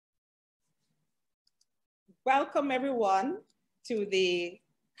Welcome everyone to the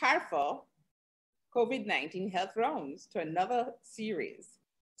CARPHA COVID-19 Health Rounds, to another series.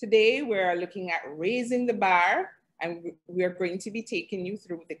 Today we're looking at raising the bar, and we're going to be taking you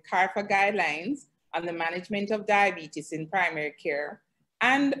through the CARPHA guidelines on the management of diabetes in primary care,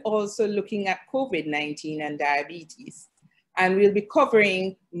 and also looking at COVID-19 and diabetes. And we'll be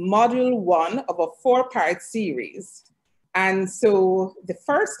covering module 1 of a 4-part series. And so the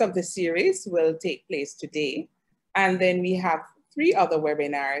first of the series will take place today. And then we have 3 other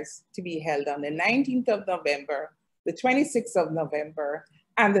webinars to be held on the 19th of November, the 26th of November,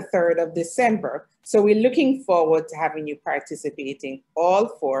 and the 3rd of December. So we're looking forward to having you participating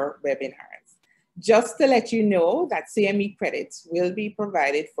all 4 webinars. Just to let you know that CME credits will be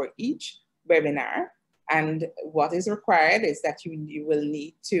provided for each webinar. And what is required is that you will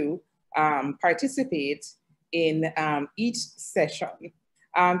need to participate in each session.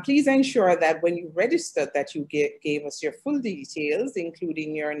 Please ensure that when you registered that you gave us your full details,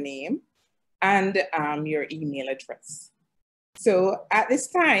 including your name and your email address. So at this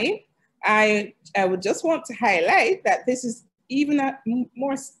time, I would just want to highlight that this is even a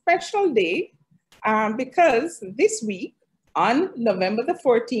more special day because this week on November the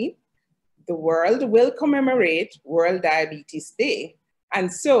 14th, the world will commemorate World Diabetes Day. And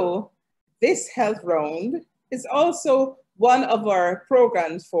so this health round is also one of our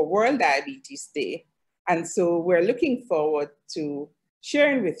programs for World Diabetes Day. And so we're looking forward to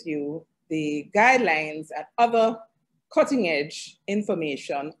sharing with you the guidelines and other cutting edge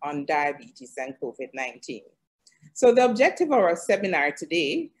information on diabetes and COVID-19. So the objective of our seminar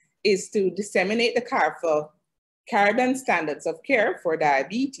today is to disseminate the CARPHA Caribbean standards of care for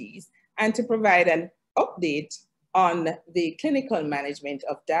diabetes and to provide an update on the clinical management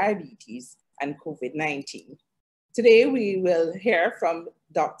of diabetes and COVID-19. Today, we will hear from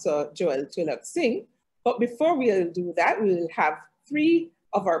Dr. Teelucksingh, but before we'll do that, we'll have 3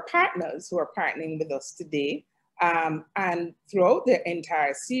 of our partners who are partnering with us today, and throughout the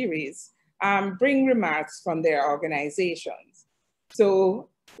entire series, bring remarks from their organizations. So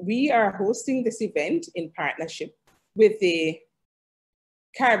we are hosting this event in partnership with the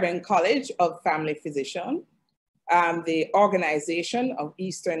Caribbean College of Family Physicians, the Organization of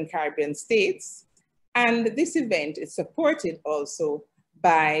Eastern Caribbean States, and this event is supported also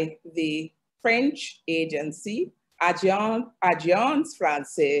by the French agency, Agence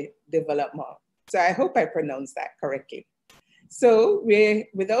Française Développement. So I hope I pronounced that correctly. So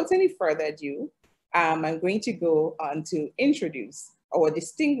without any further ado, I'm going to go on to introduce our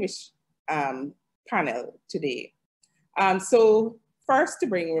distinguished panel today. So first to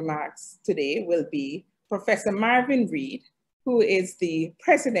bring remarks today will be Professor Marvin Reed, who is the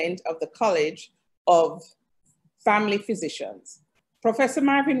president of the College of Family Physicians. Professor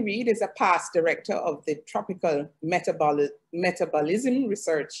Marvin Reed is a past director of the Tropical Metabolism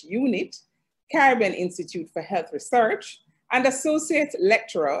Research Unit, Caribbean Institute for Health Research, and associate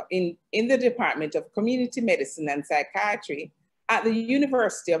lecturer in the Department of Community Medicine and Psychiatry at the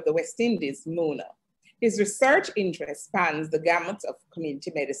University of the West Indies, Mona. His research interest spans the gamut of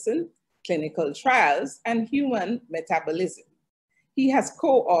community medicine, clinical trials, and human metabolism. He has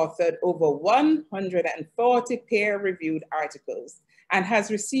co-authored over 140 peer-reviewed articles and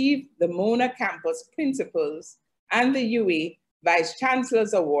has received the Mona Campus Principals and the UWI Vice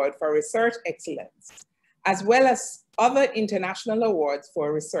Chancellor's Award for Research Excellence, as well as other international awards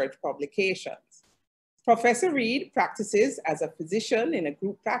for research publications. Professor Reed practices as a physician in a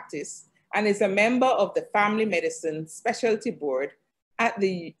group practice and is a member of the Family Medicine Specialty Board at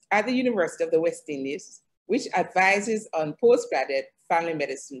the University of the West Indies, which advises on postgraduate family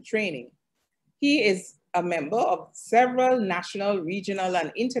medicine training. He is a member of several national, regional,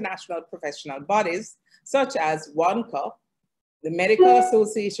 and international professional bodies, such as WANCA, the Medical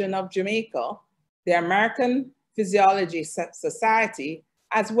Association of Jamaica, the American Physiology Society,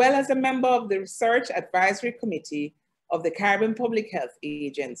 as well as a member of the Research Advisory Committee of the Caribbean Public Health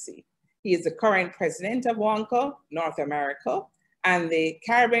Agency. He is the current president of WANCA North America and the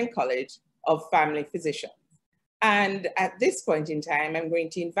Caribbean College of Family Physicians. And at this point in time, I'm going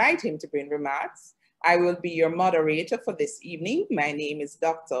to invite him to bring remarks. I will be your moderator for this evening. My name is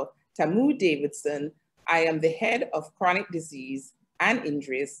Dr. Tamu Davidson. I am the head of chronic disease and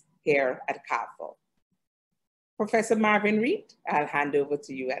injuries here at CARPHA. Professor Marvin Reed, I'll hand over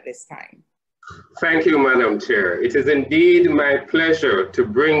to you at this time. Thank you, Madam Chair. It is indeed my pleasure to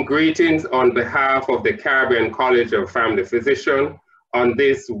bring greetings on behalf of the Caribbean College of Family Physicians on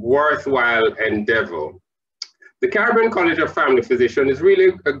this worthwhile endeavor. The Caribbean College of Family Physicians is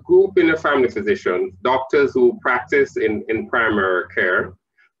really a group in the family physicians, doctors who practice in primary care,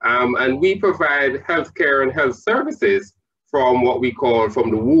 And we provide healthcare and health services from what we call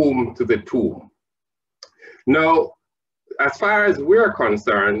from the womb to the tomb. Now, as far as we're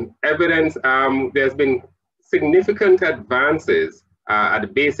concerned, evidence, there's been significant advances at the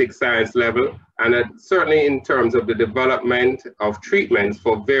basic science level, and certainly in terms of the development of treatments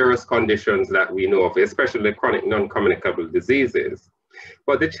for various conditions that we know of, especially chronic non-communicable diseases.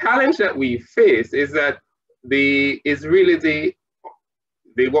 But the challenge that we face is that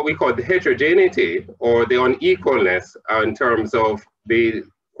what we call the heterogeneity or the unequalness in terms of the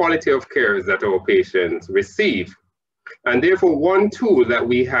quality of care that our patients receive. And therefore, one tool that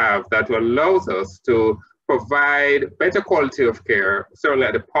we have that allows us to provide better quality of care, certainly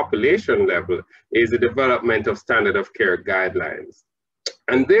at the population level, is the development of standard of care guidelines.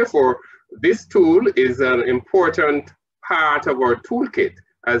 And therefore, this tool is an important part of our toolkit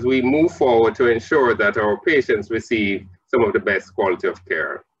as we move forward to ensure that our patients receive some of the best quality of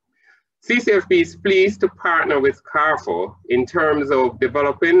care. CCFP is pleased to partner with CARPHA in terms of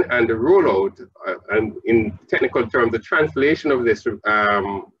developing and the rollout, and in technical terms, the translation of this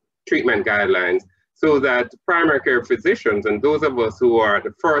treatment guidelines, so that primary care physicians and those of us who are at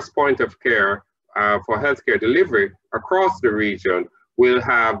the first point of care for healthcare delivery across the region will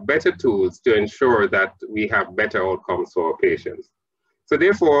have better tools to ensure that we have better outcomes for our patients. So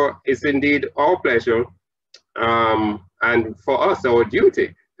therefore, it's indeed our pleasure and for us, our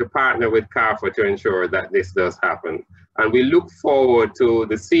duty, to partner with CARPHA to ensure that this does happen. And we look forward to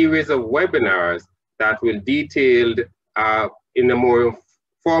the series of webinars that will detail in a more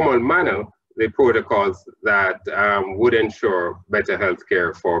formal manner the protocols that would ensure better health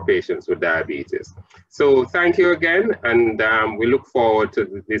care for patients with diabetes. So thank you again, and we look forward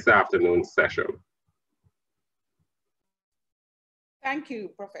to this afternoon's session. Thank you,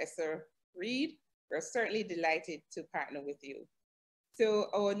 Professor Reed. We're certainly delighted to partner with you. So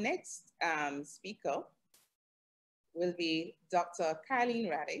our next speaker will be Dr. Carleen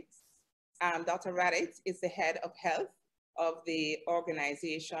Raditz. Dr. Raditz is the head of health of the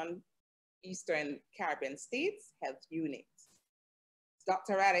organization Eastern Caribbean States Health Unit.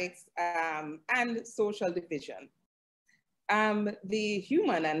 Dr. Raditz and Social Division. The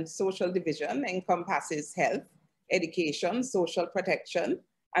Human and Social Division encompasses health, education, social protection,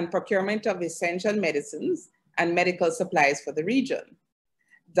 and procurement of essential medicines and medical supplies for the region.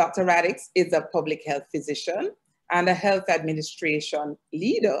 Dr. Raditz is a public health physician and a health administration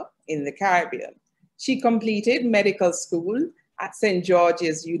leader in the Caribbean. She completed medical school at St.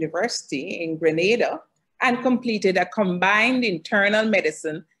 George's University in Grenada and completed a combined internal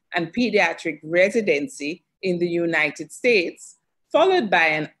medicine and pediatric residency in the United States, followed by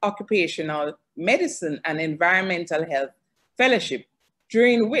an occupational medicine and environmental health fellowship,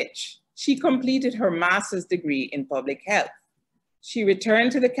 during which she completed her master's degree in public health. She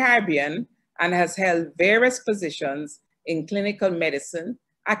returned to the Caribbean and has held various positions in clinical medicine,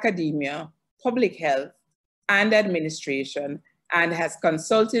 academia, public health, and administration, and has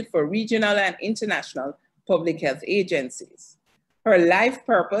consulted for regional and international public health agencies. Her life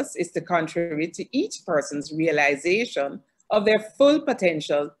purpose is to contribute to each person's realization of their full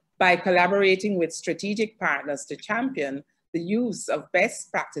potential by collaborating with strategic partners to champion the use of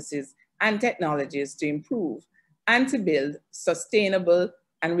best practices and technologies to improve and to build sustainable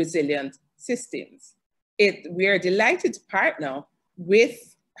and resilient systems. We are delighted to partner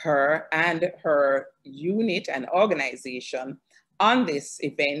with her and her unit and organization on this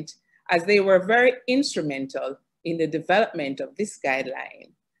event, as they were very instrumental in the development of this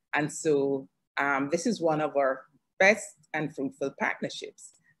guideline. And so this is one of our best and fruitful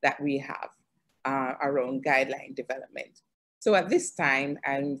partnerships that we have around guideline development. So at this time,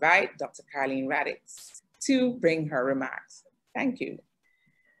 I invite Dr. Carleen Raditz to bring her remarks. Thank you.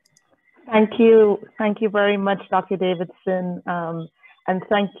 Thank you. Thank you very much, Dr. Davidson. And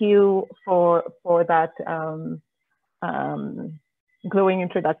thank you for that glowing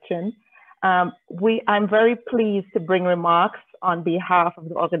introduction. I'm very pleased to bring remarks on behalf of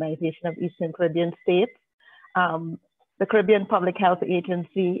the Organization of Eastern Caribbean States. The Caribbean Public Health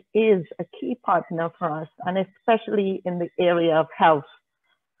Agency is a key partner for us, and especially in the area of health.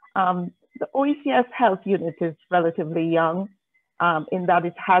 The OECS Health Unit is relatively young in that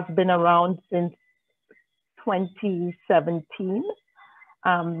it has been around since 2017.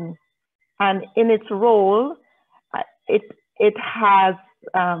 And in its role, it has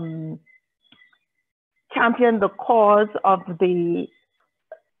championed the cause of the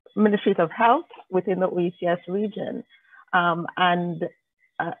Ministries of Health within the OECS region and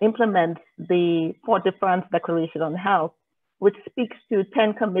implements the Port-de-France Declaration on Health, which speaks to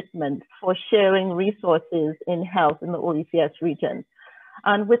 10 commitments for sharing resources in health in the OECS region.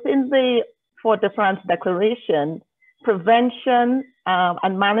 And within the Fort-de-France Declaration, prevention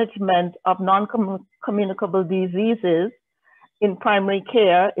and management of non-communicable diseases in primary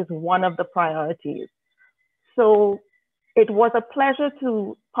care is one of the priorities. So it was a pleasure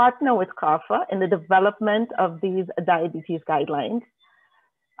to partner with CARPHA in the development of these diabetes guidelines.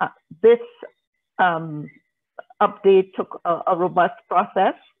 This update took a robust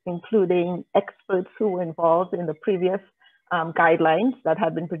process, including experts who were involved in the previous guidelines that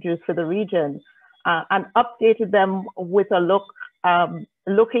had been produced for the region, and updated them with a look,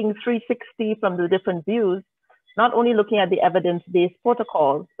 looking 360 from the different views, not only looking at the evidence-based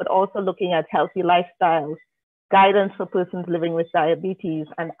protocols, but also looking at healthy lifestyles, guidance for persons living with diabetes,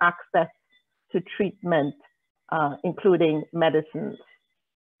 and access to treatment, including medicines.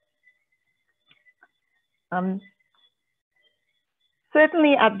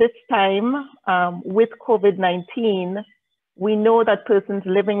 Certainly at this time, with COVID-19, we know that persons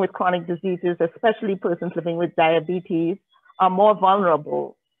living with chronic diseases, especially persons living with diabetes, are more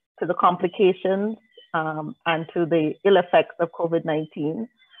vulnerable to the complications and to the ill effects of COVID-19.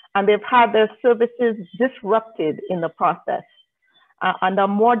 And they've had their services disrupted in the process and are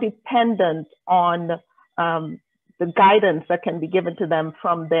more dependent on the guidance that can be given to them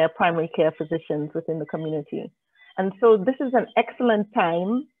from their primary care physicians within the community. And so this is an excellent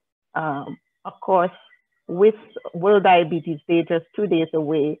time, of course, with World Diabetes Day just 2 days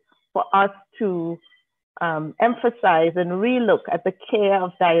away, for us to emphasize and relook at the care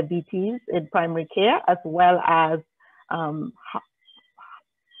of diabetes in primary care, as well as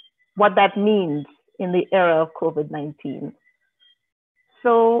what that means in the era of COVID-19.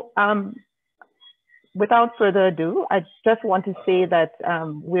 So without further ado, I just want to say that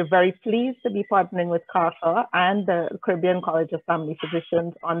we're very pleased to be partnering with CARPHA and the Caribbean College of Family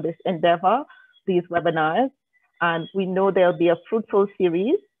Physicians on this endeavor, these webinars. And we know there'll be a fruitful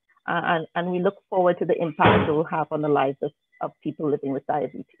series, and we look forward to the impact it will have on the lives of people living with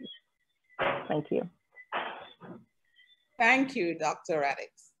diabetes. Thank you. Thank you, Dr.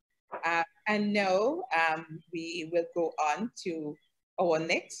 Radix. And now we will go on to our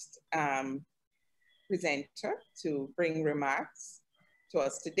next presenter to bring remarks to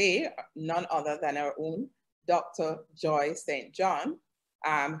us today, none other than our own Dr. Joy St. John,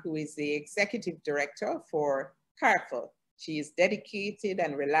 who is the Executive Director for CARPHA. She is dedicated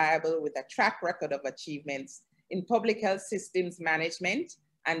and reliable with a track record of achievements in public health systems management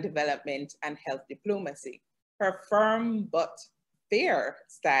and development and health diplomacy. Her firm but fair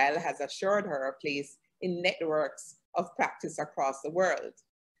style has assured her a place in networks of practice across the world.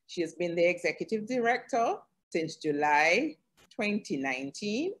 She has been the Executive Director since July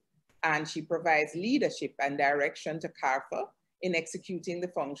 2019, and she provides leadership and direction to CARPHA in executing the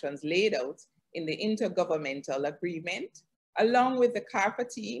functions laid out in the intergovernmental agreement. Along with the CARPHA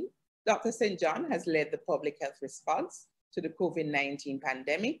team, Dr. St. John has led the public health response to the COVID-19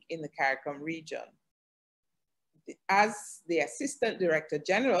 pandemic in the CARICOM region. As the Assistant Director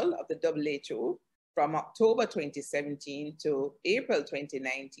General of the WHO from October 2017 to April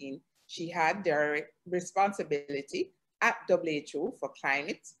 2019, she had direct responsibility at WHO for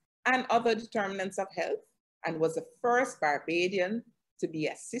climate and other determinants of health, and was the first Barbadian to be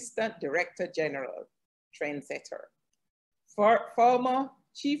Assistant Director General, trendsetter. Former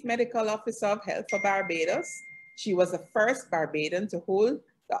Chief Medical Officer of Health for Barbados, she was the first Barbadian to hold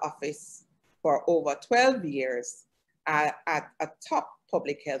the office for over 12 years at a top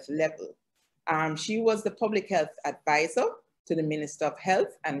public health level. She was the public health advisor to the Minister of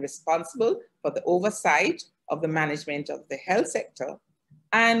Health and responsible for the oversight of the management of the health sector,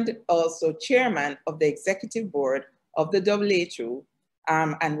 and also chairman of the executive board of the WHO,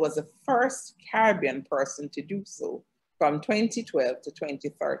 and was the first Caribbean person to do so from 2012 to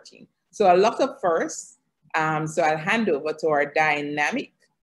 2013. So a lot of firsts. So I'll hand over to our dynamic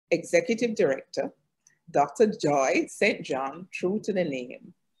executive director, Dr. Joy St. John, true to the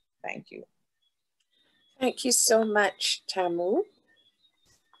name. Thank you. Thank you so much, Tamu.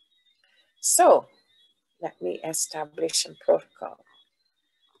 So let me establish some protocol.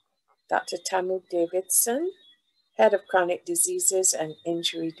 Dr. Tamu Davidson, Head of Chronic Diseases and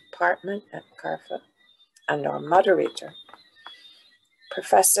Injury Department at CARPHA, and our moderator,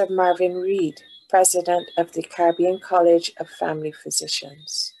 Professor Marvin Reed, President of the Caribbean College of Family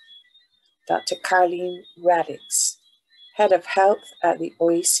Physicians, Dr. Carleen Radix, Head of Health at the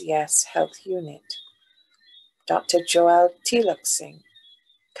OECS Health Unit, Dr. Joel Teelucksingh,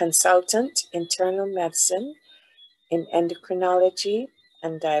 Consultant Internal Medicine in Endocrinology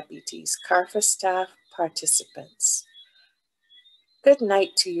and Diabetes, CARPHA staff participants. Good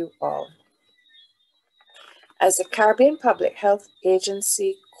night to you all. As the Caribbean Public Health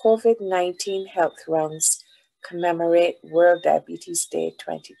Agency COVID-19 Health Rounds commemorate World Diabetes Day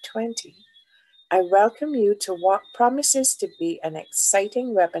 2020, I welcome you to what promises to be an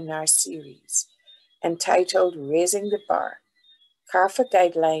exciting webinar series entitled Raising the Bar, CARPHA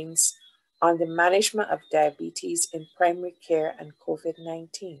Guidelines on the Management of Diabetes in Primary Care and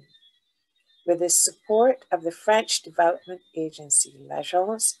COVID-19, with the support of the French development agency,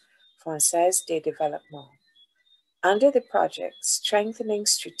 l'Agence Française de Développement, under the project Strengthening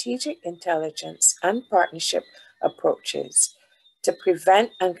Strategic Intelligence and Partnership Approaches to Prevent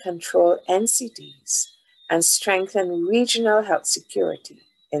and Control NCDs and Strengthen Regional Health Security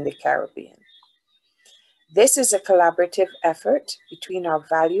in the Caribbean. This is a collaborative effort between our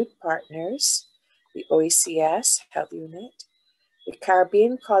valued partners, the OECS Health Unit, the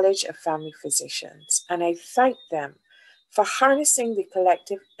Caribbean College of Family Physicians, and I thank them for harnessing the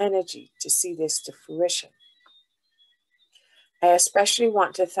collective energy to see this to fruition. I especially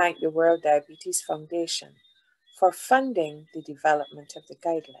want to thank the World Diabetes Foundation for funding the development of the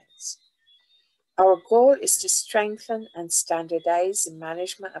guidelines. Our goal is to strengthen and standardize the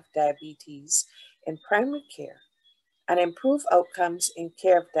management of diabetes in primary care and improve outcomes in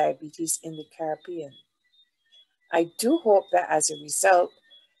care of diabetes in the Caribbean. I do hope that as a result,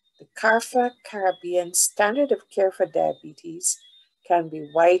 the CARPHA Caribbean Standard of Care for Diabetes can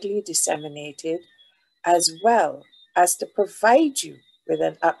be widely disseminated, as well as to provide you with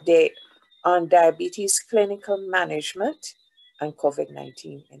an update on diabetes clinical management and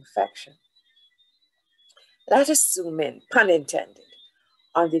COVID-19 infection. Let us zoom in, pun intended,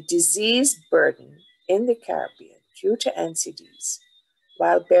 on the disease burden in the Caribbean due to NCDs,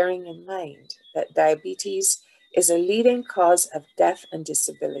 while bearing in mind that diabetes is a leading cause of death and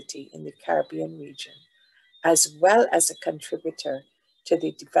disability in the Caribbean region, as well as a contributor to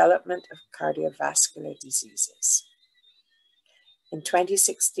the development of cardiovascular diseases. In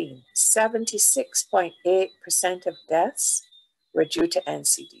 2016, 76.8% of deaths were due to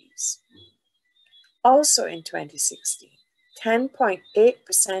NCDs. Also in 2016,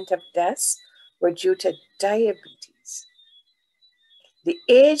 10.8% of deaths were due to diabetes. The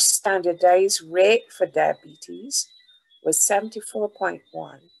age standardized rate for diabetes was 74.1,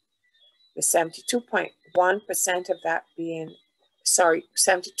 with 72.1% of that being,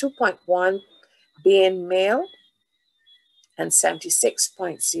 72.1 being male and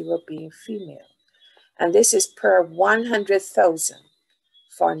 76.0 being female. And this is per 100,000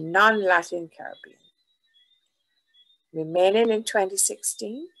 for non-Latin Caribbean. Remaining in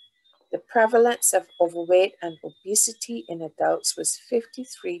 2016, the prevalence of overweight and obesity in adults was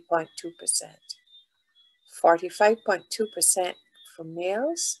 53.2%, 45.2% for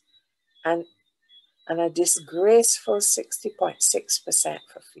males, and a disgraceful 60.6%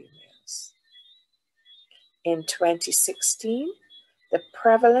 for females. In 2016, the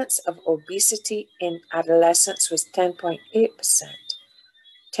prevalence of obesity in adolescents was 10.8%,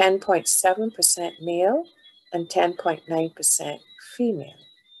 10.7% male, and 10.9% female.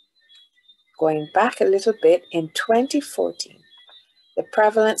 Going back a little bit, in 2014, the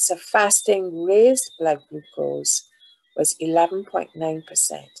prevalence of fasting raised blood glucose was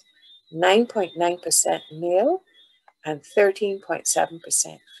 11.9%, 9.9% male, and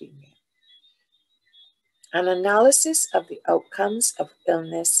 13.7% female. An analysis of the outcomes of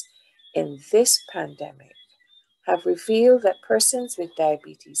illness in this pandemic have revealed that persons with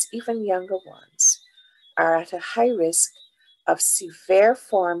diabetes, even younger ones, are at a high risk of severe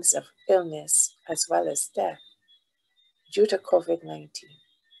forms of illness as well as death due to COVID-19.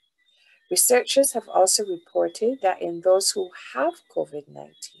 Researchers have also reported that in those who have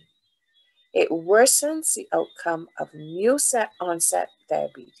COVID-19, it worsens the outcome of new onset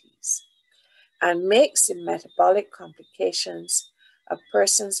diabetes and makes the metabolic complications of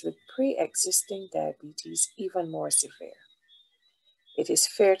persons with pre-existing diabetes even more severe. It is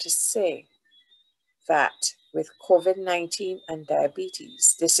fair to say that with COVID-19 and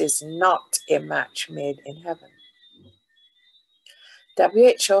diabetes, this is not a match made in heaven.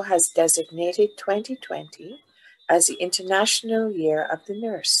 WHO has designated 2020 as the International Year of the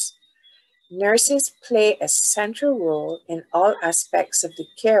Nurse. Nurses play a central role in all aspects of the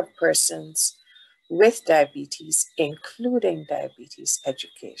care of persons with diabetes, including diabetes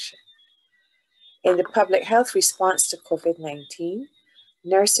education. In the public health response to COVID-19,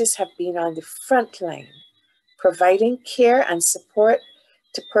 nurses have been on the front line, providing care and support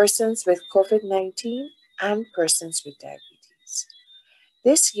to persons with COVID-19 and persons with diabetes.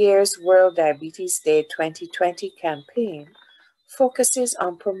 This year's World Diabetes Day 2020 campaign focuses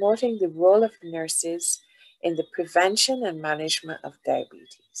on promoting the role of nurses in the prevention and management of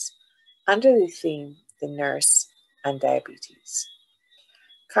diabetes under the theme, the nurse, and diabetes.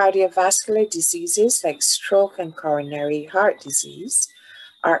 Cardiovascular diseases like stroke and coronary heart disease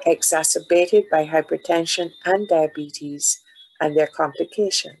are exacerbated by hypertension and diabetes and their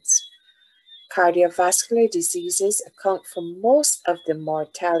complications. Cardiovascular diseases account for most of the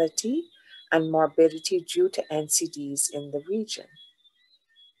mortality and morbidity due to NCDs in the region.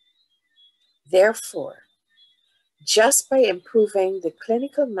 Therefore, just by improving the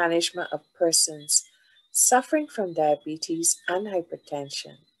clinical management of persons suffering from diabetes and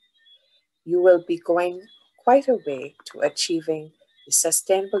hypertension, you will be going quite a way to achieving the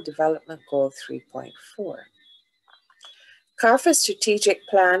Sustainable Development Goal 3.4. CARPHA's strategic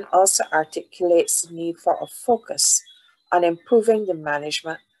plan also articulates the need for a focus on improving the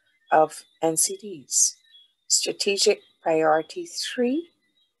management of NCDs. Strategic Priority 3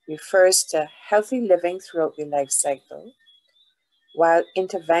 refers to healthy living throughout the life cycle, while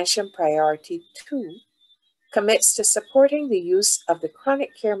Intervention Priority 2 commits to supporting the use of the chronic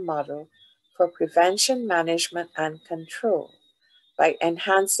care model for prevention, management, and control by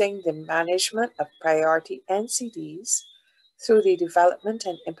enhancing the management of priority NCDs through the development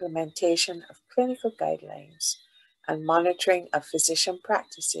and implementation of clinical guidelines and monitoring of physician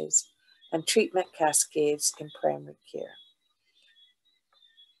practices and treatment cascades in primary care.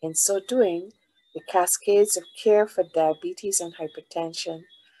 In so doing, the cascades of care for diabetes and hypertension,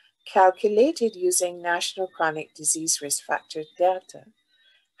 calculated using National Chronic Disease Risk Factor data,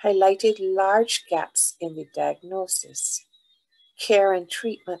 highlighted large gaps in the diagnosis, care and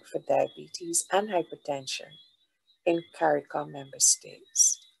treatment for diabetes and hypertension in CARICOM member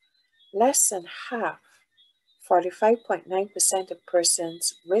states. Less than half, 45.9% of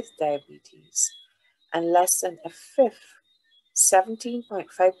persons with diabetes, and less than a fifth,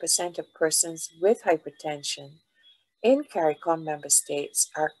 17.5% of persons with hypertension in CARICOM member states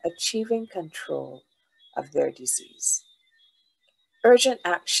are achieving control of their disease. Urgent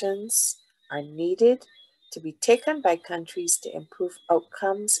actions are needed to be taken by countries to improve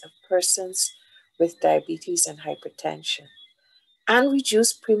outcomes of persons with diabetes and hypertension and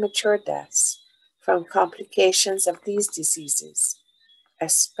reduce premature deaths from complications of these diseases,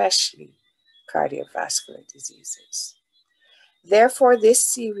 especially cardiovascular diseases. Therefore, this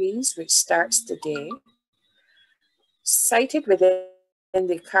series, which starts today, cited within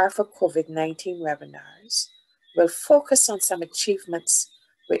the CARPHA COVID-19 webinars, will focus on some achievements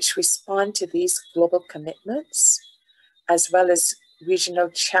which respond to these global commitments, as well as regional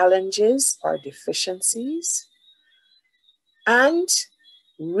challenges or deficiencies, and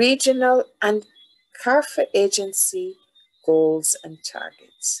regional and CARPHA agency goals and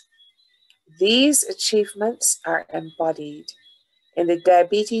targets. These achievements are embodied in the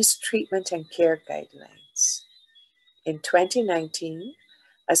Diabetes Treatment and Care Guidelines. In 2019,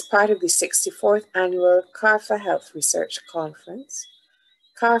 as part of the 64th Annual CARPHA Health Research Conference,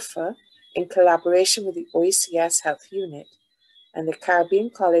 CARPHA, in collaboration with the OECS Health Unit and the Caribbean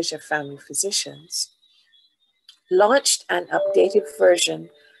College of Family Physicians, launched an updated version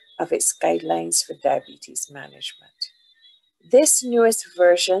of its guidelines for diabetes management. This newest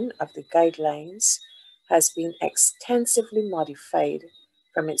version of the guidelines has been extensively modified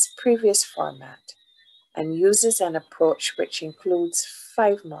from its previous format and uses an approach which includes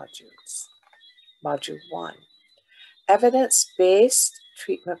 5 modules. Module 1, evidence-based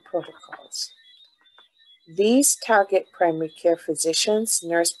treatment protocols. These target primary care physicians,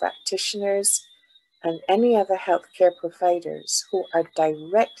 nurse practitioners, and any other healthcare providers who are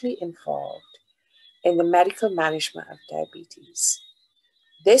directly involved in the medical management of diabetes.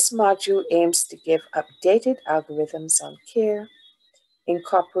 This module aims to give updated algorithms on care,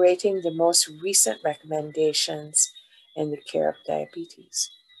 incorporating the most recent recommendations in the care of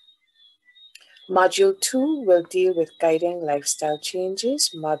diabetes. Module 2 will deal with guiding lifestyle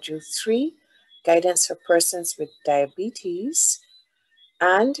changes. Module 3, guidance for persons with diabetes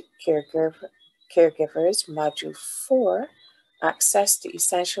and caregivers. Module 4, access to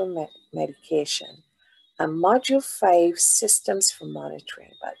essential medication. And Module 5, systems for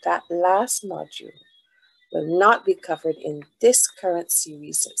monitoring. But that last module will not be covered in this current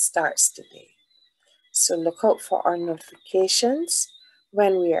series that starts today. So look out for our notifications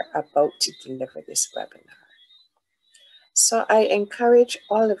when we are about to deliver this webinar. So I encourage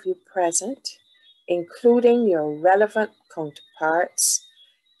all of you present, including your relevant counterparts,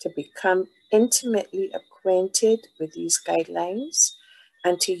 to become intimately acquainted with these guidelines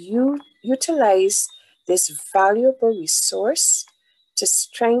and to utilize this valuable resource to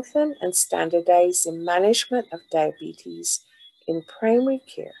strengthen and standardize the management of diabetes in primary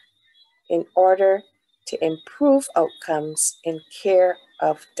care in order to improve outcomes in care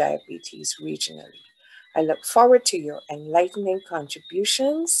of diabetes regionally. I look forward to your enlightening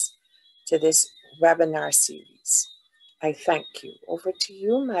contributions to this webinar series. I thank you. Over to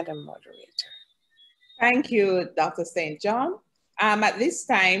you, Madam Moderator. Thank you, Dr. St. John. At this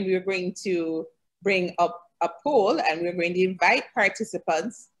time, we're going to bring up a poll, and we're going to invite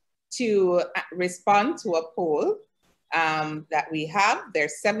participants to respond to a poll that we have.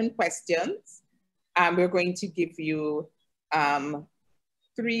 There's 7 questions. We're going to give you 5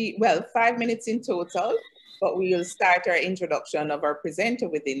 minutes in total, but we will start our introduction of our presenter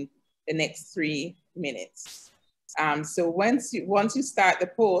within the next 3 minutes. So once you start the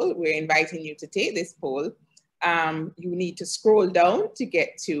poll, we're inviting you to take this poll. You need to scroll down to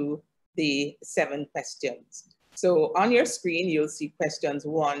get to the 7 questions. So on your screen, you'll see questions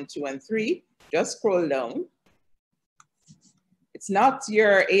 1, 2, and 3. Just scroll down. It's not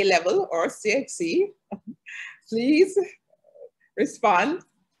your A-level or CXC. Please respond.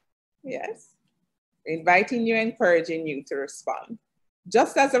 Yes. Inviting you, encouraging you to respond.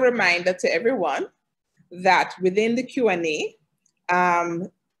 Just as a reminder to everyone that within the Q&A,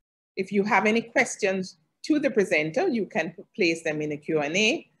 if you have any questions to the presenter, you can place them in the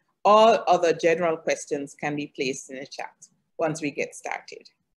Q&A. All other general questions can be placed in the chat once we get started.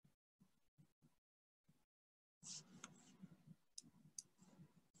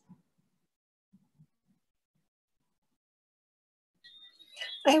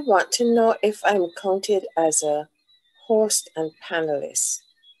 I want to know if I'm counted as a host and panelist.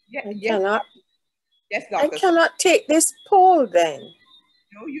 Yeah, I cannot take this poll then.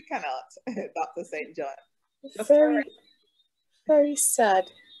 No, you cannot, Dr. St. John. Very sad.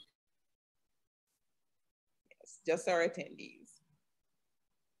 Yes, just our attendees.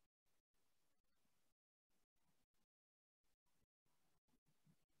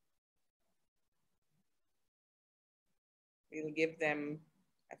 We'll give them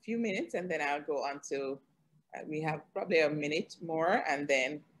a few minutes and then I'll go on to, we have probably a minute more, and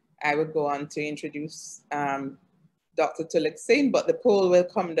then I will go on to introduce Dr. Teelucksingh, but the poll will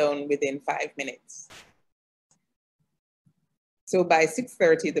come down within 5 minutes. So by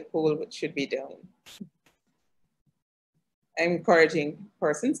 6:30, the poll should be down. I'm encouraging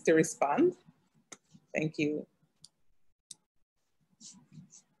persons to respond. Thank you.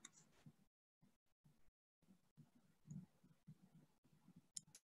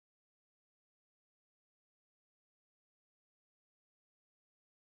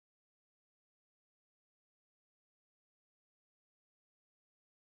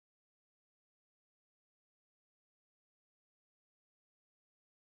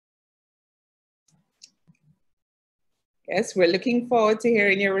 Yes, we're looking forward to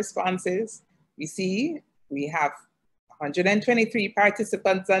hearing your responses. We see we have 123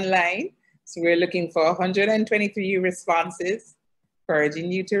 participants online, so we're looking for 123 responses, encouraging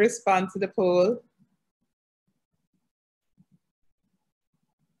you to respond to the poll.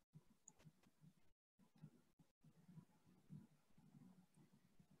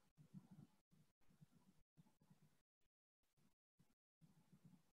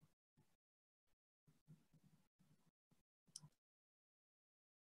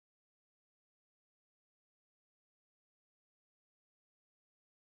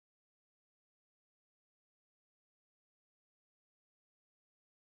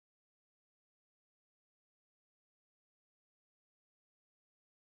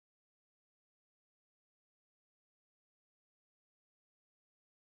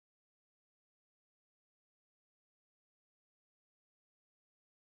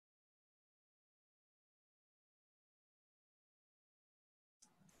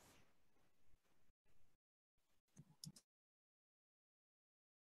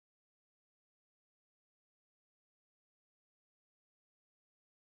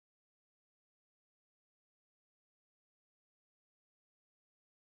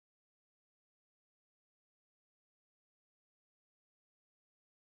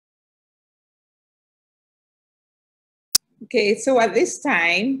 Okay, so at this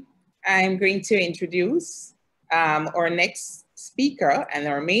time, I'm going to introduce our next speaker, and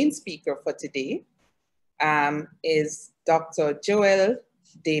our main speaker for today is Dr. Joel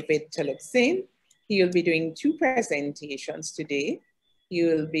David Teelucksingh. He will be doing 2 presentations today. He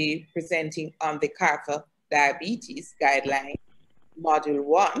will be presenting on the CARPHA Diabetes Guideline, Module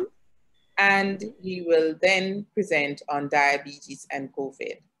 1, and he will then present on diabetes and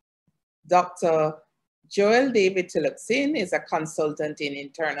COVID. Dr. Joel David Teelucksingh is a consultant in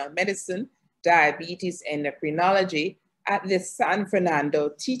internal medicine, diabetes endocrinology at the San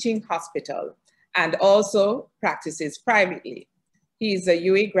Fernando Teaching Hospital, and also practices privately. He is a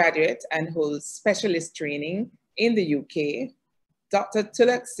UA graduate and holds specialist training in the UK. Dr.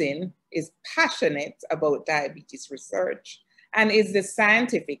 Teelucksingh is passionate about diabetes research and is the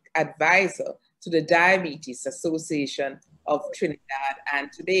scientific advisor to the Diabetes Association of Trinidad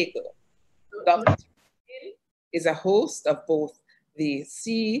and Tobago. Dr. Teelucksingh is a host of both the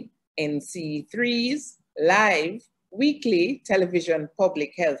CNC3's live weekly television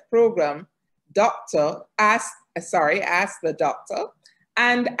public health program, Ask the Doctor,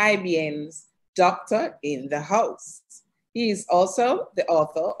 and IBN's Doctor in the House. He is also the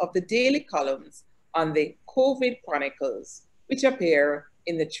author of the daily columns on the COVID Chronicles, which appear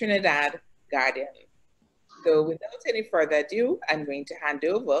in the Trinidad Guardian. So without any further ado, I'm going to hand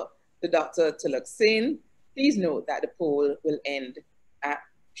over to Dr. Teelucksingh. Please note that the poll will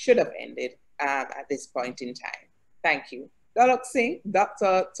should have ended at this point in time. Thank you.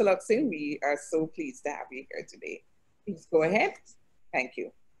 Dr. Teelucksingh, we are so pleased to have you here today. Please go ahead. Thank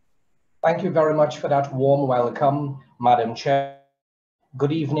you. Thank you very much for that warm welcome, Madam Chair.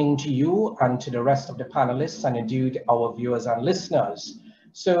 Good evening to you and to the rest of the panelists and indeed our viewers and listeners.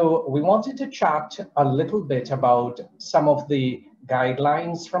 So we wanted to chat a little bit about some of the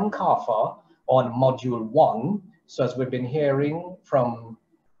guidelines from CARPHA on Module 1. So as we've been hearing from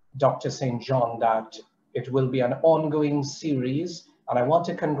Dr. St. John that it will be an ongoing series, and I want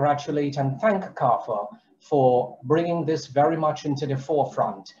to congratulate and thank CARPHA for bringing this very much into the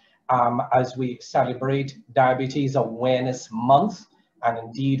forefront as we celebrate Diabetes Awareness Month and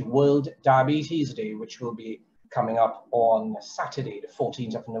indeed World Diabetes Day, which will be coming up on Saturday, the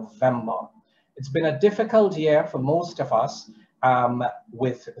 14th of November. It's been a difficult year for most of us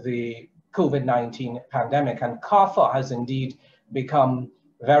with the COVID-19 pandemic, and CARPHA has indeed become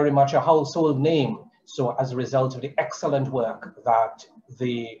very much a household name. So as a result of the excellent work that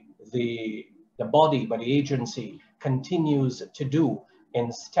the body, but the agency continues to do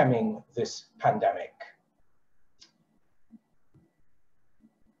in stemming this pandemic.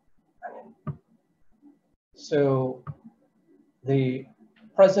 So the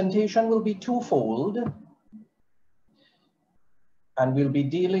presentation will be twofold, and we'll be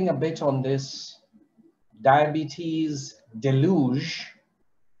dealing a bit on this diabetes deluge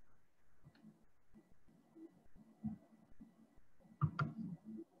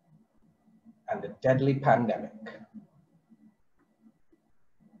and the deadly pandemic.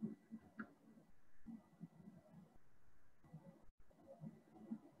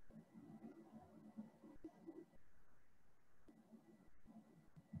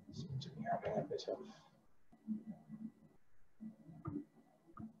 Seem to be having a bit of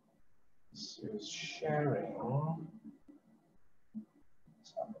issues sharing.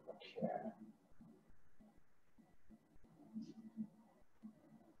 Let's have a look here.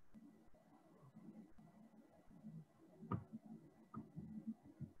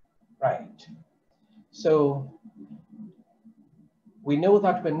 Right. So we know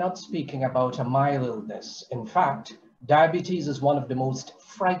that we're not speaking about a mild illness. In fact, diabetes is one of the most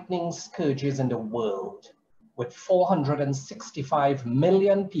frightening scourges in the world, with 465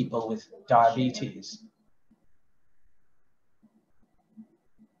 million people with diabetes.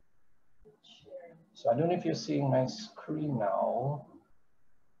 So I don't know if you're seeing my screen now.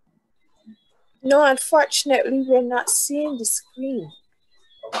 No, unfortunately, we're not seeing the screen.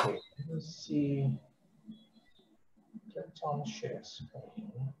 Okay, let's see. Click on share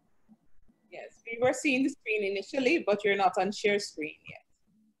screen. Yes, we were seeing the screen initially, but you're not on share screen yet.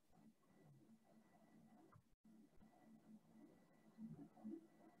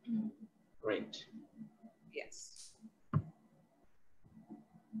 Great. Yes. Okay,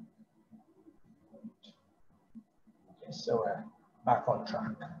 so we're back on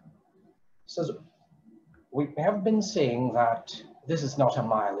track. So we have been saying that this is not a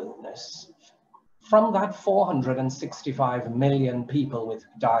mild illness. From that 465 million people with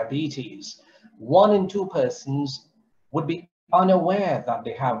diabetes, 1 in 2 persons would be unaware that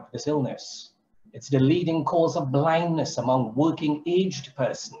they have this illness. It's the leading cause of blindness among working-aged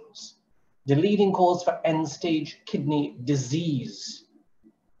persons, the leading cause for end-stage kidney disease,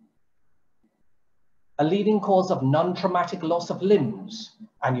 a leading cause of non-traumatic loss of limbs,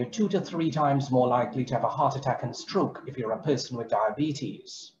 and you're 2 to 3 times more likely to have a heart attack and stroke if you're a person with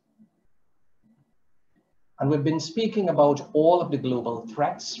diabetes. And we've been speaking about all of the global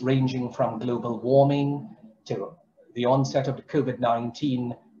threats, ranging from global warming to the onset of the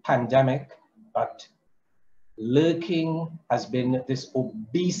COVID-19 pandemic, but lurking has been this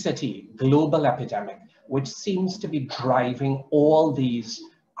obesity global epidemic, which seems to be driving all these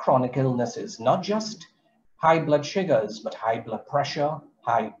chronic illnesses, not just high blood sugars, but high blood pressure,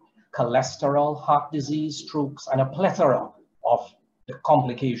 high cholesterol, heart disease, strokes, and a plethora of the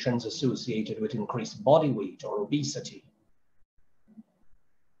complications associated with increased body weight or obesity.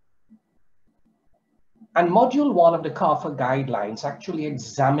 And Module 1 of the CARPHA guidelines actually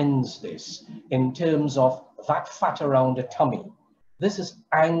examines this in terms of that fat around the tummy. This is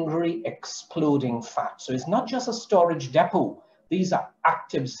angry, exploding fat. So it's not just a storage depot. These are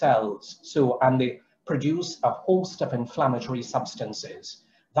active cells. And they produce a host of inflammatory substances.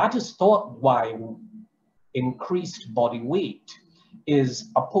 That is thought why increased body weight is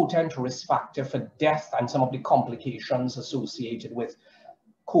a potent risk factor for death and some of the complications associated with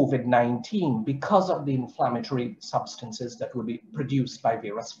COVID-19 because of the inflammatory substances that will be produced by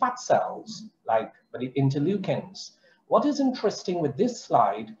various fat cells, like the interleukins. What is interesting with this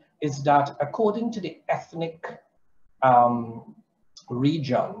slide is that according to the ethnic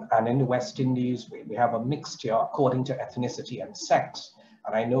region, and in the West Indies, we have a mixture according to ethnicity and sex.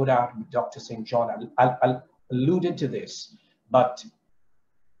 And I know that Dr. St. John alluded to this, but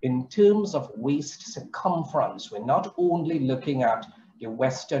in terms of waist circumference, we're not only looking at the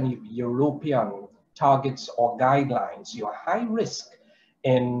Western European targets or guidelines. You're high risk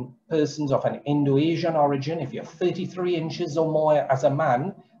in persons of an Indo-Asian origin if you're 33 inches or more as a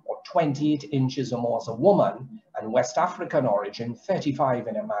man, or 28 inches or more as a woman, and West African origin, 35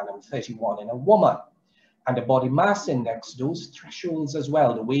 in a man and 31 in a woman. And the body mass index, those thresholds as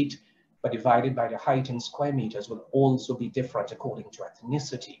well, the weight but divided by the height in square meters, will also be different according to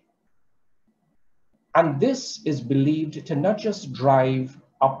ethnicity. And this is believed to not just drive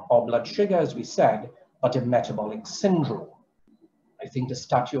up our blood sugar, as we said, but a metabolic syndrome. I think the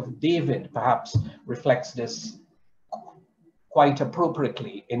statue of David perhaps reflects this quite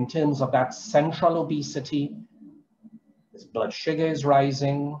appropriately in terms of that central obesity. His blood sugar is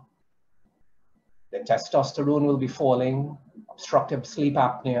rising, the testosterone will be falling, obstructive sleep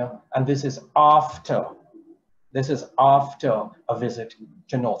apnea, and this is after a visit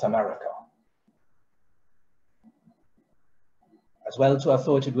to North America. As well, so I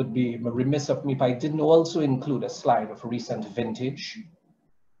thought it would be remiss of me if I didn't also include a slide of recent vintage.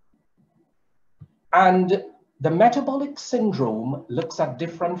 And the metabolic syndrome looks at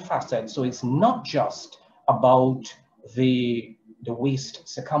different facets. So it's not just about the waist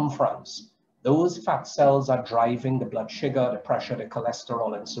circumference. Those fat cells are driving the blood sugar, the pressure, the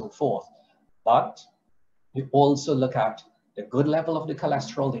cholesterol, and so forth. But you also look at the good level of the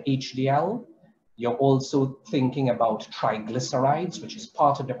cholesterol, the HDL. You're also thinking about triglycerides, which is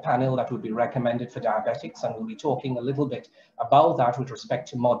part of the panel that would be recommended for diabetics. And we'll be talking a little bit about that with respect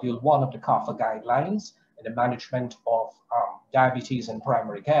to Module 1 of the CARPHA guidelines in the management of diabetes in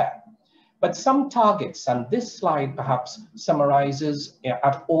primary care. But some targets, and this slide perhaps summarizes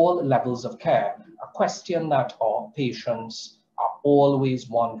at all levels of care, a question that our patients are always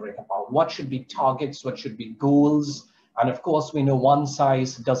wondering about. What should be targets? What should be goals? And of course, we know one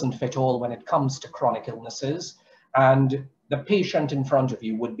size doesn't fit all when it comes to chronic illnesses. And the patient in front of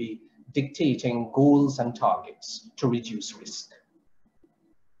you would be dictating goals and targets to reduce risk.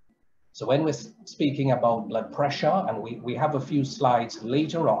 So when we're speaking about blood pressure, and we have a few slides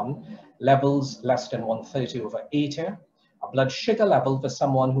later on, levels less than 130/80, a blood sugar level for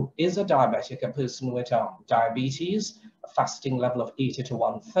someone who is a diabetic, a person with diabetes, a fasting level of 80 to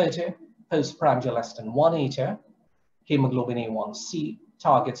 130, postprandial less than 180, hemoglobin A1C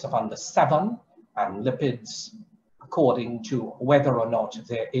targets of under 7, and lipids according to whether or not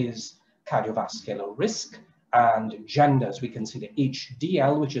there is cardiovascular risk, and genders. We can see the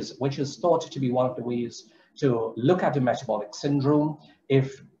HDL, which is thought to be one of the ways to look at the metabolic syndrome.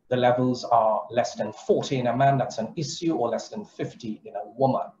 If the levels are less than 40 in a man, that's an issue, or less than 50 in a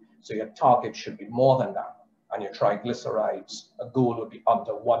woman. So your target should be more than that. And your triglycerides, a goal would be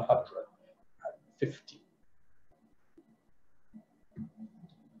under 150.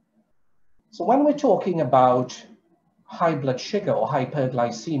 So when we're talking about high blood sugar or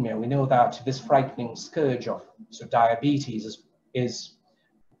hyperglycemia, we know that this frightening scourge of diabetes is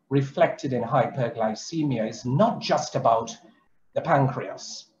reflected in hyperglycemia. It's not just about the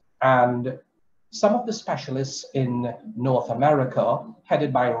pancreas. And some of the specialists in North America,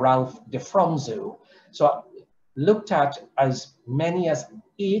 headed by Ralph DeFronzo, looked at as many as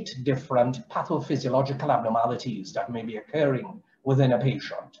 8 different pathophysiological abnormalities that may be occurring within a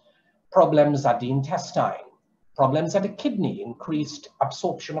patient. Problems at the intestine, problems at the kidney, increased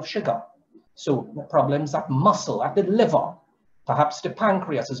absorption of sugar. So problems at muscle, at the liver. Perhaps the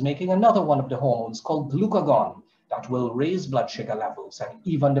pancreas is making another one of the hormones called glucagon that will raise blood sugar levels, and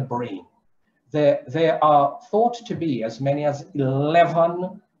even the brain. There are thought to be as many as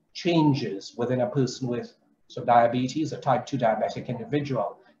 11 changes within a person with diabetes, a type 2 diabetic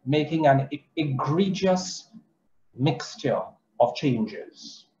individual, making an egregious mixture of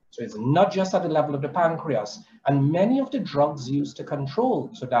changes. So it's not just at the level of the pancreas, and many of the drugs used to control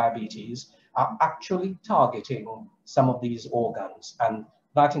diabetes are actually targeting some of these organs, and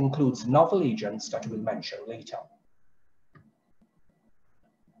that includes novel agents that we'll mention later.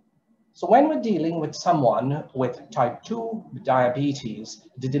 So when we're dealing with someone with type 2 diabetes,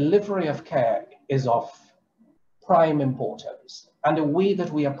 the delivery of care is of prime importance, and the way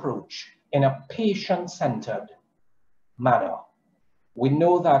that we approach in a patient-centered manner. We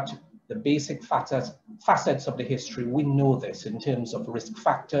know that the basic facets of the history, we know this in terms of risk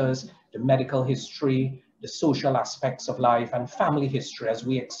factors, the medical history, the social aspects of life, and family history as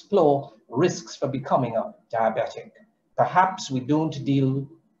we explore risks for becoming a diabetic. Perhaps we don't deal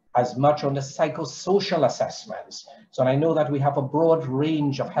as much on the psychosocial assessments. So I know that we have a broad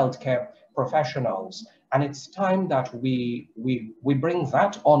range of healthcare professionals, and it's time that we bring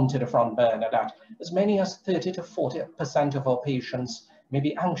that onto the front burner, that as many as 30 to 40% of our patients may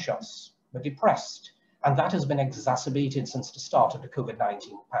be anxious, or depressed, and that has been exacerbated since the start of the COVID-19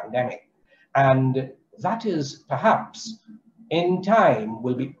 pandemic. And that is perhaps in time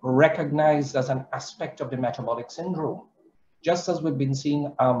will be recognized as an aspect of the metabolic syndrome. Just as we've been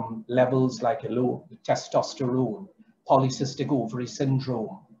seeing levels like low testosterone, polycystic ovary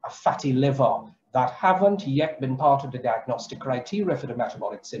syndrome, a fatty liver that haven't yet been part of the diagnostic criteria for the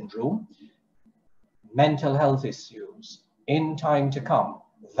metabolic syndrome, mental health issues in time to come,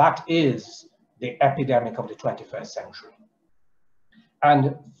 that is the epidemic of the 21st century.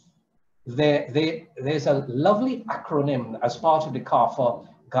 And there's a lovely acronym as part of the CARPHA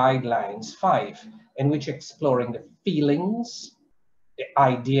guidelines 5, in which exploring the feelings, the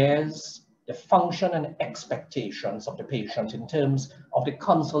ideas, the function and expectations of the patient in terms of the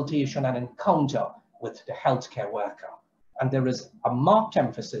consultation and encounter with the healthcare worker. And there is a marked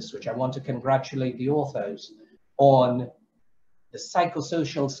emphasis, which I want to congratulate the authors on, the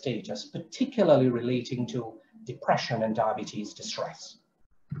psychosocial status, particularly relating to depression and diabetes distress.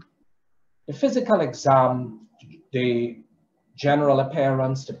 The physical exam, the general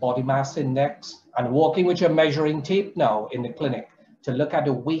appearance, the body mass index, and walking with your measuring tape now in the clinic to look at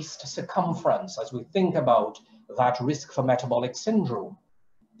the waist circumference as we think about that risk for metabolic syndrome.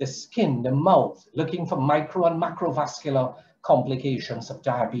 The skin, the mouth, looking for micro and macrovascular complications of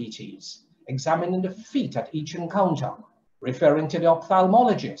diabetes. Examining the feet at each encounter, referring to the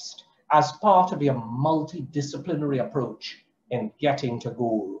ophthalmologist as part of your multidisciplinary approach in getting to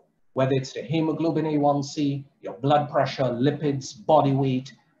goal. Whether it's the hemoglobin A1C, your blood pressure, lipids, body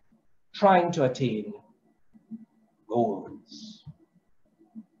weight, trying to attain goals.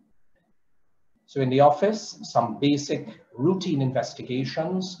 So in the office, some basic routine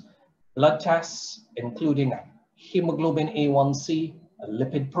investigations, blood tests, including hemoglobin A1C, a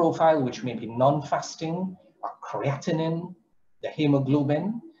lipid profile, which may be non-fasting, a creatinine, the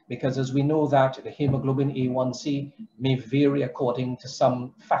hemoglobin, because as we know that the hemoglobin A1C may vary according to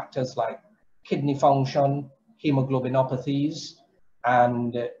some factors like kidney function, hemoglobinopathies,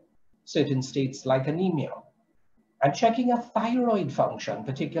 and certain states like anemia. And checking a thyroid function,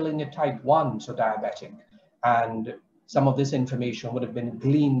 particularly in the type 1, so diabetic. And some of this information would have been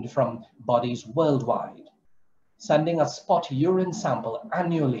gleaned from bodies worldwide. Sending a spot urine sample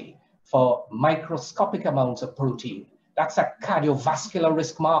annually for microscopic amounts of protein. That's a cardiovascular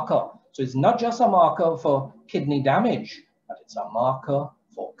risk marker. So it's not just a marker for kidney damage, but it's a marker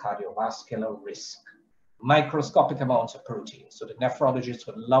for cardiovascular risk. Microscopic amounts of protein. So the nephrologists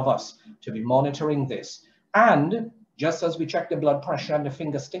would love us to be monitoring this. And just as we check the blood pressure and the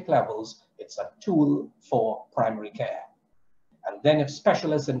finger stick levels, it's a tool for primary care. And then if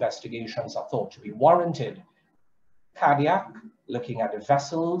specialist investigations are thought to be warranted, cardiac, looking at the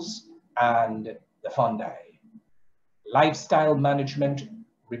vessels and the fundi. Lifestyle management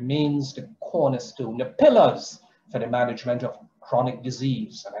remains the cornerstone, the pillars for the management of chronic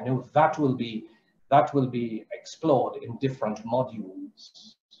disease. And I know that will be explored in different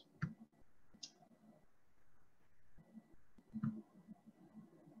modules.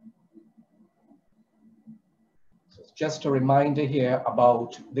 So it's just a reminder here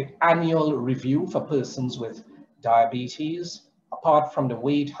about the annual review for persons with diabetes. Apart from the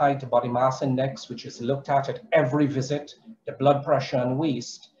weight, height, body mass index, which is looked at every visit, the blood pressure and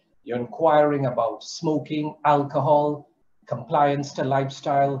waist, you're inquiring about smoking, alcohol, compliance to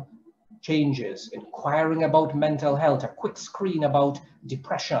lifestyle changes, inquiring about mental health, a quick screen about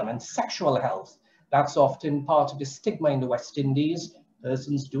depression and sexual health. That's often part of the stigma in the West Indies.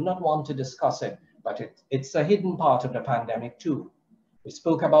 Persons do not want to discuss it, but it's a hidden part of the pandemic too. We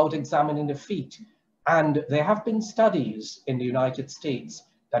spoke about examining the feet. And there have been studies in the United States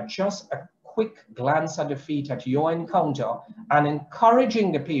that just a quick glance at the feet at your encounter and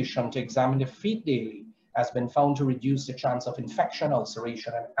encouraging the patient to examine the feet daily has been found to reduce the chance of infection,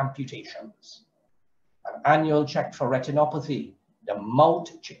 ulceration, and amputations. An annual check for retinopathy, the mouth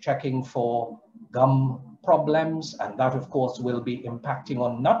checking for gum problems, and that of course will be impacting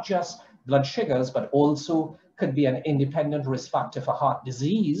on not just blood sugars, but also could be an independent risk factor for heart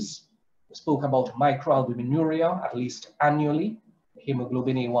disease. We spoke about microalbuminuria at least annually,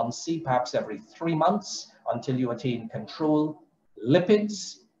 hemoglobin A1C perhaps every 3 months until you attain control.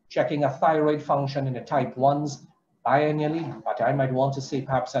 Lipids, checking a thyroid function in the type 1s biannually, but I might want to say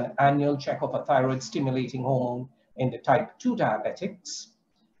perhaps an annual check of a thyroid stimulating hormone in the type 2 diabetics,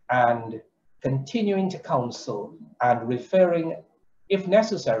 and continuing to counsel and referring, if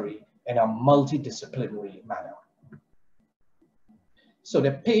necessary, in a multidisciplinary manner. So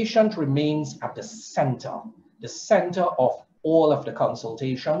the patient remains at the center. The center of all of the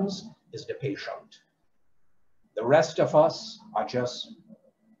consultations is the patient. The rest of us are just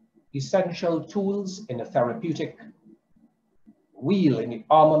essential tools in the therapeutic wheel, in the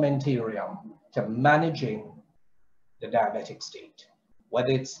armamentarium to managing the diabetic state.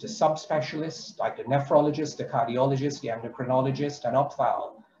 Whether it's the subspecialists like the nephrologist, the cardiologist, the endocrinologist, and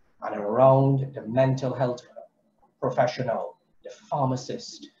ophthalm, and around the mental health professional, the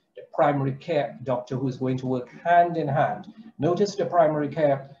pharmacist, the primary care doctor who is going to work hand in hand. Notice the primary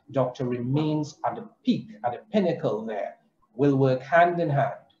care doctor remains at the peak, at the pinnacle there, will work hand in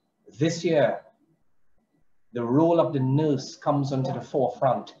hand. This year, the role of the nurse comes onto the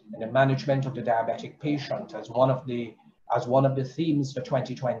forefront in the management of the diabetic patient as one of the themes for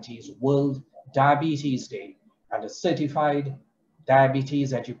 2020's World Diabetes Day, and a certified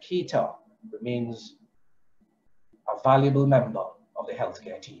diabetes educator remains a valuable member of the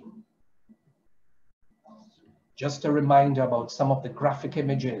healthcare team. Just a reminder about some of the graphic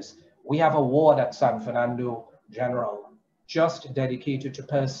images. We have a ward at San Fernando General just dedicated to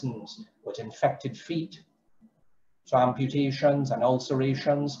persons with infected feet, so amputations and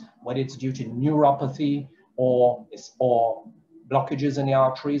ulcerations, whether it's due to neuropathy or blockages in the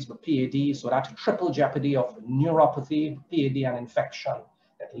arteries with PAD, so that triple jeopardy of neuropathy, PAD, and infection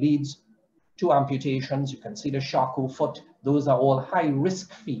that leads to amputations. You can see the Charcot foot. Those are all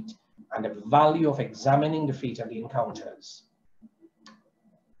high-risk feet, and the value of examining the feet and the encounters.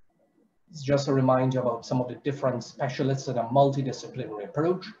 It's just a reminder about some of the different specialists in a multidisciplinary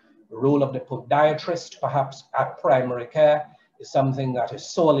approach. The role of the podiatrist, perhaps at primary care, is something that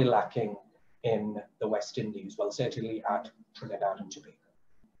is sorely lacking in the West Indies, well, certainly at Trinidad and Tobago.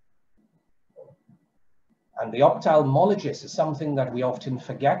 And the ophthalmologist is something that we often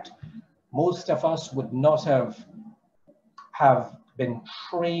forget. Most of us would not have been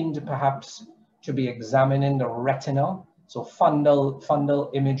trained perhaps to be examining the retina, so fundal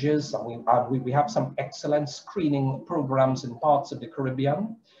images, and we have some excellent screening programs in parts of the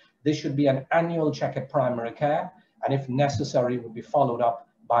Caribbean. This should be an annual check at primary care, and if necessary, will be followed up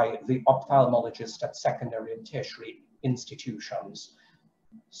by the ophthalmologist at secondary and tertiary institutions.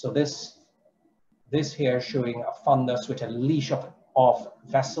 So this here showing a fundus with a leash of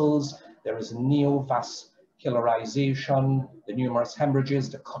vessels. There is neovascularization, the numerous hemorrhages,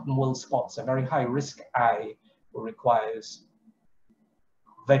 the cotton wool spots, a very high risk eye who requires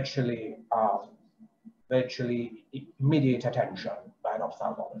virtually immediate attention by an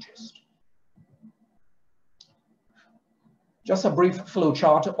ophthalmologist. Just a brief flow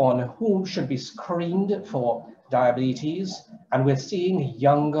chart on who should be screened for diabetes. And we're seeing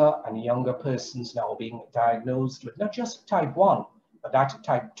younger and younger persons now being diagnosed with not just type 1, but that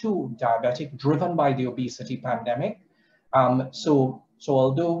type 2 diabetic driven by the obesity pandemic. So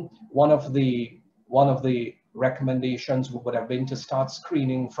although one of the recommendations would have been to start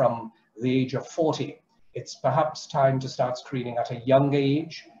screening from the age of 40, it's perhaps time to start screening at a younger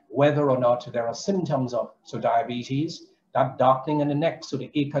age, whether or not there are symptoms of diabetes, that darkening in the neck, so the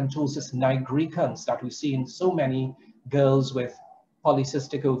acanthosis nigricans that we see in so many girls with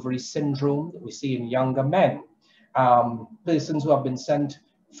polycystic ovary syndrome that we see in younger men. Persons who have been sent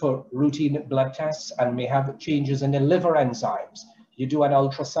for routine blood tests and may have changes in the liver enzymes. You do an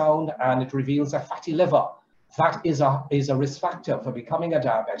ultrasound and it reveals a fatty liver. That is a risk factor for becoming a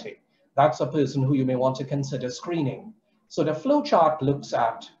diabetic. That's a person who you may want to consider screening. So the flow chart looks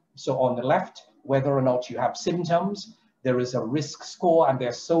at, so on the left, whether or not you have symptoms. There is a risk score, and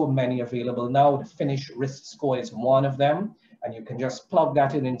there's so many available now. The Finnish risk score is one of them, and you can just plug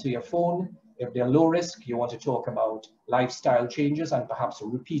that into your phone. If they're low risk, you want to talk about lifestyle changes and perhaps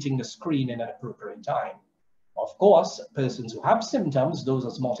repeating the screen in an appropriate time. Of course, persons who have symptoms, those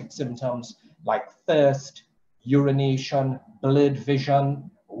osmotic symptoms like thirst, urination, blurred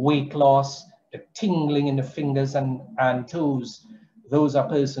vision, weight loss, the tingling in the fingers and toes, those are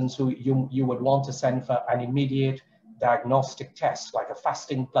persons who you would want to send for an immediate diagnostic test, like a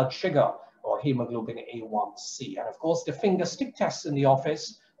fasting blood sugar or hemoglobin A1C. And of course, the finger stick tests in the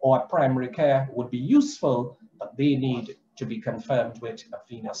office or at primary care would be useful, but they need to be confirmed with a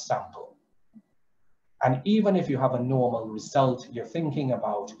venous sample. And even if you have a normal result, you're thinking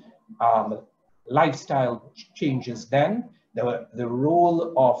about lifestyle changes, then the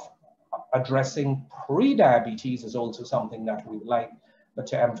role of addressing pre-diabetes is also something that we would like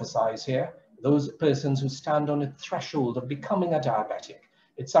to emphasize here. Those persons who stand on the threshold of becoming a diabetic,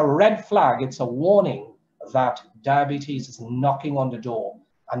 it's a red flag, it's a warning that diabetes is knocking on the door,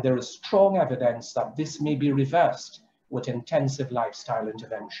 and there is strong evidence that this may be reversed with intensive lifestyle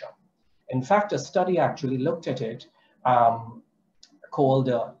intervention. In fact, a study actually looked at it called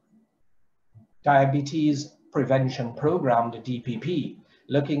the Diabetes Prevention Program, the DPP,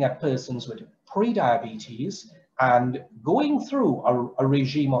 looking at persons with pre-diabetes and going through a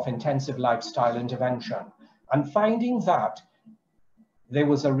regime of intensive lifestyle intervention and finding that there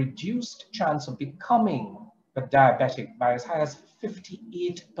was a reduced chance of becoming a diabetic by as high as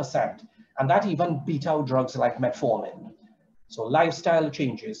 58%. And that even beat out drugs like metformin. So lifestyle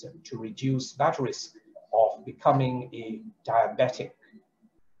changes to reduce that risk of becoming a diabetic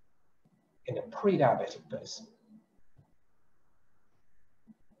in a pre-diabetic person.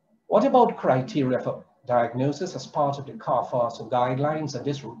 What about criteria for diagnosis as part of the CARPHA guidelines? And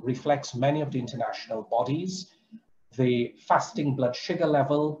this reflects many of the international bodies. The fasting blood sugar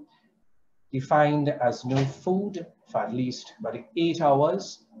level defined as no food for at least about 8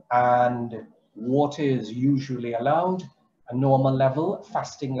 hours, and water is usually allowed. A normal level,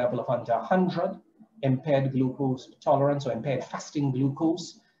 fasting level of under 100, impaired glucose tolerance or impaired fasting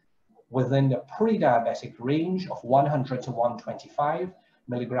glucose within the pre-diabetic range of 100 to 125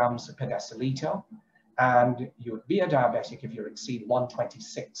 milligrams per deciliter, and you would be a diabetic if you exceed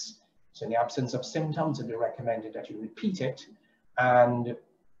 126. So in the absence of symptoms, it would be recommended that you repeat it, and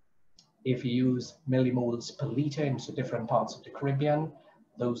if you use millimoles per liter in different parts of the Caribbean,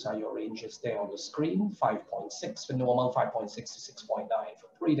 those are your ranges there on the screen, 5.6 for normal, 5.6 to 6.9 for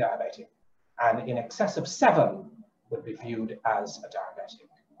pre-diabetic, and in excess of 7 would be viewed as a diabetic.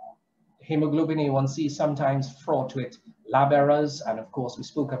 Hemoglobin A1C sometimes fraught with lab errors, and of course we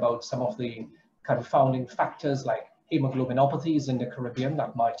spoke about some of the confounding factors like hemoglobinopathies in the Caribbean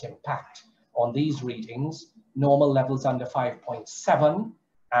that might impact on these readings. Normal levels under 5.7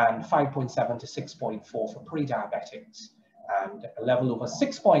 and 5.7 to 6.4 for pre-diabetics, and a level over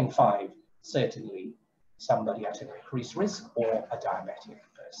 6.5, certainly somebody at an increased risk or a diabetic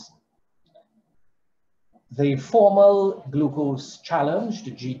person. The formal glucose challenge,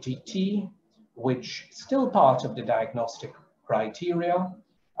 the GTT, which is still part of the diagnostic criteria,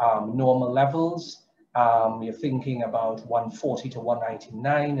 normal levels, you're thinking about 140 to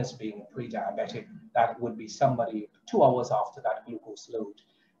 199 as being pre-diabetic. That would be somebody 2 hours after that glucose load,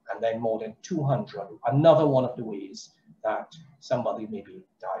 and then more than 200, another one of the ways that somebody may be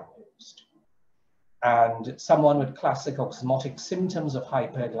diagnosed. And someone with classic osmotic symptoms of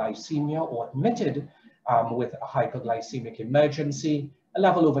hyperglycemia or admitted with a hyperglycemic emergency, a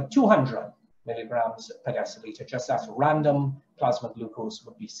level over 200 milligrams per deciliter, just as random plasma glucose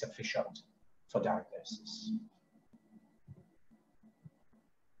would be sufficient for diagnosis.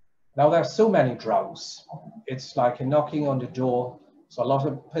 Now there are so many drugs. It's like a knocking on the door. So a lot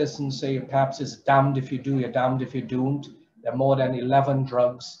of persons say perhaps it's damned if you do, you're damned if you don't. There are more than 11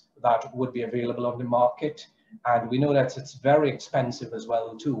 drugs that would be available on the market. And we know that it's very expensive as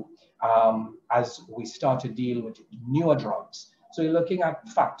well too, as we start to deal with newer drugs. So you're looking at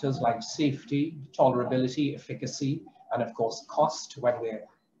factors like safety, tolerability, efficacy, and of course cost when we're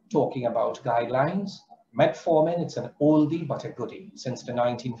talking about guidelines. Metformin, it's an oldie but a goodie. Since the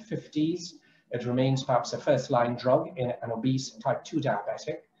 1950s, it remains perhaps a first-line drug in an obese type 2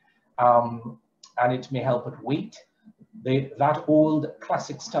 diabetic, and it may help with weight. That old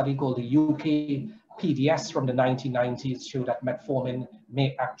classic study called the UK PDS from the 1990s showed that metformin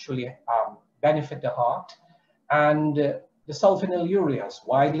may actually benefit the heart. And the sulfonylureas,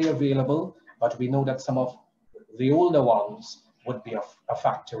 widely available, but we know that some of the older ones would be a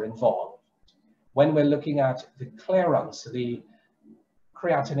factor involved. When we're looking at the clearance, the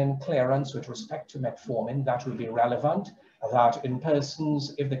creatinine clearance with respect to metformin, that will be relevant, that in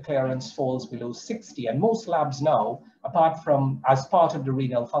persons, if the clearance falls below 60, and most labs now, apart from as part of the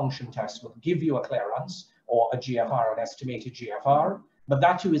renal function test, will give you a clearance or a GFR, an estimated GFR, but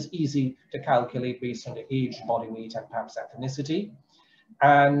that too is easy to calculate based on the age, body weight, and perhaps ethnicity.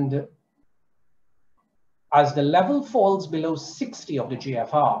 And as the level falls below 60 of the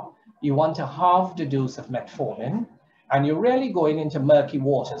GFR, you want to halve the dose of metformin, And you're really going into murky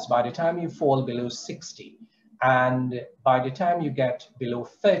waters by the time you fall below 60. And by the time you get below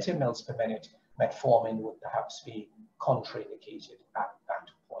 30 mils per minute, metformin would perhaps be contraindicated at that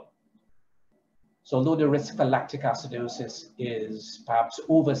point. So although the risk for lactic acidosis is perhaps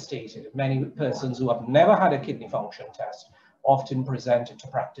overstated, many persons who have never had a kidney function test often present to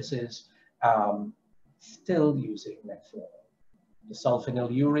practices still using metformin. The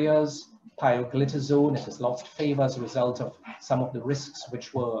sulfonylureas, pioglitazone, it has lost favor as a result of some of the risks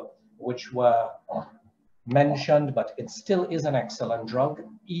which were mentioned, but it still is an excellent drug,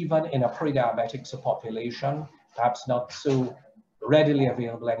 even in a pre-diabetic subpopulation, perhaps not so readily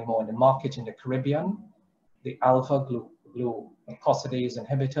available anymore in the market in the Caribbean. The alpha-glucosidase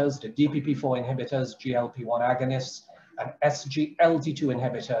inhibitors, the DPP-4 inhibitors, GLP-1 agonists, and SGLT2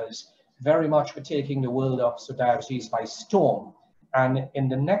 inhibitors very much were taking the world of diabetes by storm. And in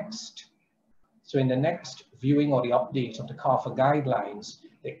the next viewing or the update of the CARPHA guidelines,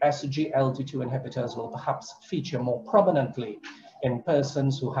 the SGLT2 inhibitors will perhaps feature more prominently in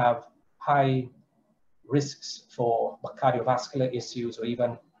persons who have high risks for cardiovascular issues or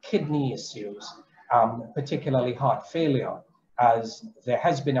even kidney issues, particularly heart failure, as there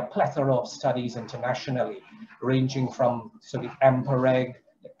has been a plethora of studies internationally ranging from the EMPA-REG,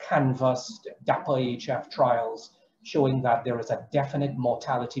 the CANVAS, the DAPA-HF trials, showing that there is a definite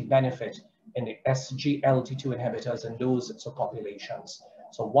mortality benefit in the SGLT2 inhibitors in those subpopulations.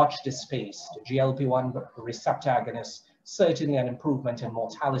 So watch this space. The GLP-1 receptor agonists, certainly an improvement in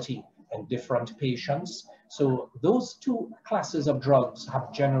mortality in different patients. So those two classes of drugs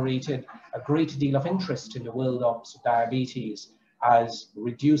have generated a great deal of interest in the world of diabetes as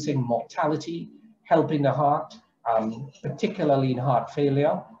reducing mortality, helping the heart, particularly in heart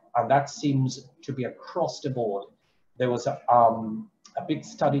failure, and that seems to be across the board. There was a big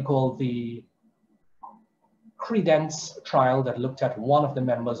study called the Credence trial that looked at one of the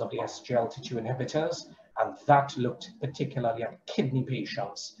members of the SGLT2 inhibitors, and that looked particularly at kidney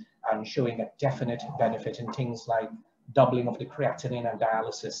patients and showing a definite benefit in things like doubling of the creatinine and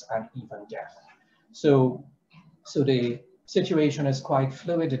dialysis and even death. So the situation is quite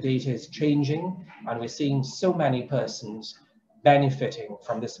fluid, the data is changing, and we're seeing so many persons benefiting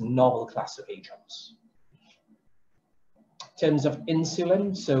from this novel class of agents. In terms of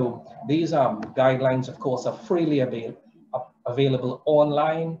insulin, so these guidelines, of course, are freely available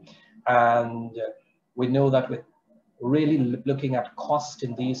online, and we know that we're really looking at cost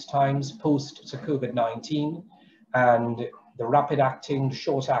in these times post COVID-19, and the rapid acting,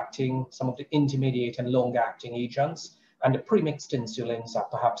 short acting, some of the intermediate and long acting agents, and the premixed insulins are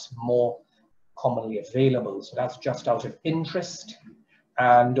perhaps more commonly available. So that's just out of interest.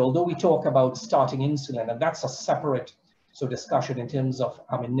 And although we talk about starting insulin, and that's a separate discussion in terms of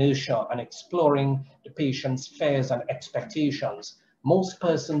inertia and exploring the patient's fears and expectations, most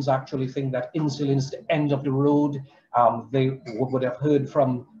persons actually think that insulin is the end of the road. They would have heard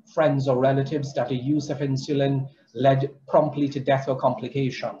from friends or relatives that the use of insulin led promptly to death or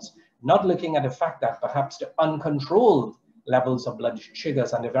complications, not looking at the fact that perhaps the uncontrolled levels of blood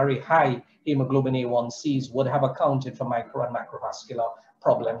sugars and the very high hemoglobin A1Cs would have accounted for micro and macrovascular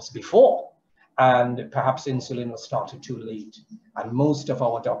problems before. And perhaps insulin was started too late. And most of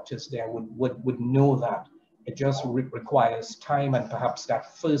our doctors there would know that. It just requires time and perhaps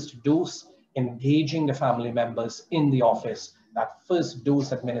that first dose, engaging the family members in the office, that first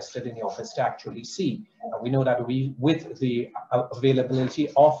dose administered in the office to actually see. And we know that with the availability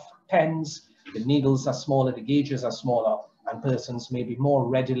of pens, the needles are smaller, the gauges are smaller, and persons may be more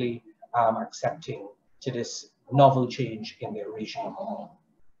readily accepting to this novel change in their regime.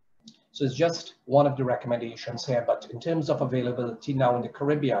 So it's just one of the recommendations here, but in terms of availability now in the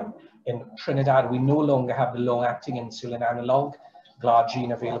Caribbean, in Trinidad, we no longer have the long-acting insulin analog,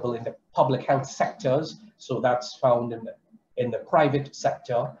 glargine, available in the public health sectors. So that's found in the private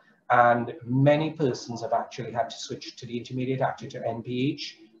sector, and many persons have actually had to switch to the intermediate acting, to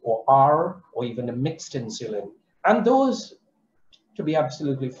NPH or R, or even the mixed insulin. And those, to be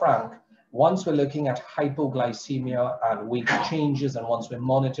absolutely frank, once we're looking at hypoglycemia and weight changes, and once we're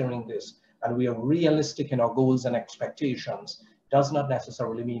monitoring this, and we are realistic in our goals and expectations, does not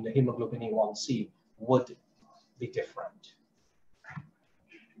necessarily mean the hemoglobin A1C would be different.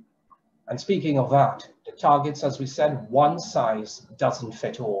 And speaking of that, the targets, as we said, one size doesn't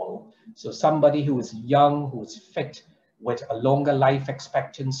fit all. So somebody who is young, who is fit, with a longer life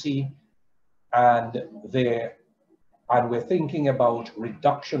expectancy, and we're thinking about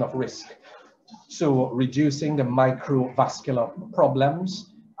reduction of risk. So reducing the microvascular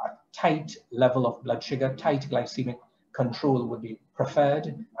problems, a tight level of blood sugar, tight glycemic control would be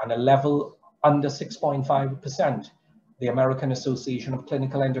preferred, and a level under 6.5%. the American Association of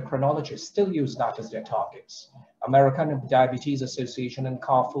Clinical Endocrinologists still use that as their targets. American Diabetes Association and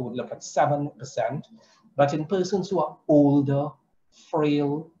CARPHA would look at 7%, but in persons who are older,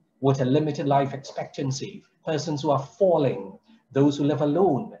 frail, with a limited life expectancy, persons who are falling, those who live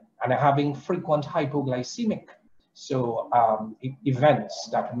alone and are having frequent hypoglycemic events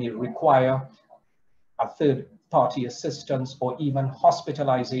that may require a third-party assistance or even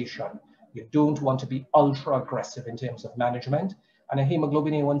hospitalization. You don't want to be ultra aggressive in terms of management, and a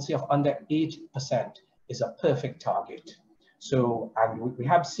hemoglobin A1C of under 8% is a perfect target. So, and we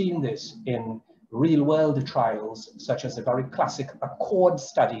have seen this in real-world trials, such as a very classic ACCORD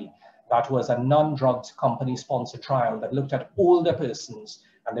study that was a non-drugged company-sponsored trial that looked at older persons,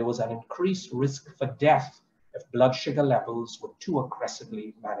 and there was an increased risk for death if blood sugar levels were too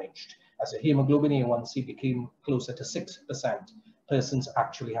aggressively managed. As the hemoglobin A1C became closer to 6%, persons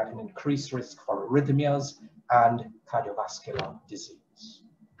actually had an increased risk for arrhythmias and cardiovascular disease.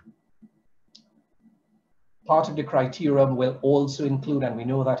 Part of the criterion will also include, and we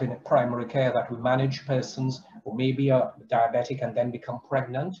know that in primary care, that we manage persons who may be diabetic and then become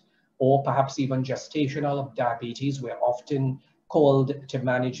pregnant, or perhaps even gestational diabetes. We're often called to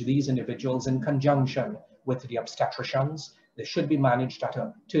manage these individuals in conjunction with the obstetricians. They should be managed at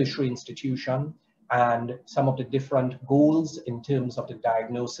a tertiary institution, and some of the different goals in terms of the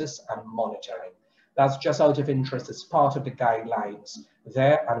diagnosis and monitoring. That's just out of interest. It's part of the guidelines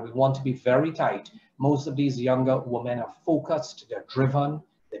there, and we want to be very tight. Most of these younger women are focused, they're driven,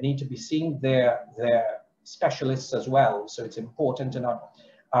 they need to be seeing their specialists as well. So it's important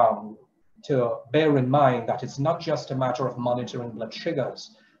to bear in mind that it's not just a matter of monitoring blood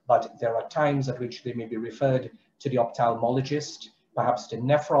sugars, but there are times at which they may be referred to the ophthalmologist, perhaps the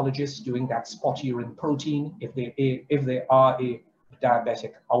nephrologist, doing that spot urine protein if they are a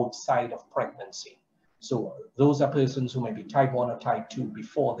diabetic outside of pregnancy. So those are persons who may be type 1 or type 2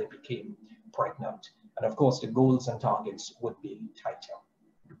 before they became pregnant. And of course, the goals and targets would be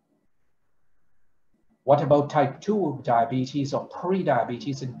tighter. What about type 2 diabetes or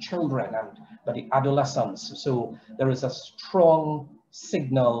pre-diabetes in children and the adolescents? So there is a strong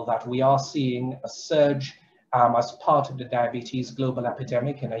signal that we are seeing a surge as part of the diabetes global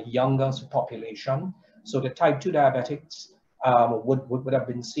epidemic in a younger population. So the type 2 diabetics would have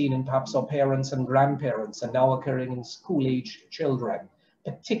been seen in perhaps our parents and grandparents and now occurring in school-aged children,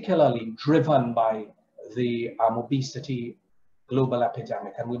 particularly driven by the obesity global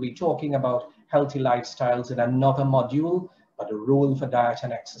epidemic. And we'll be talking about healthy lifestyles in another module, but the role for diet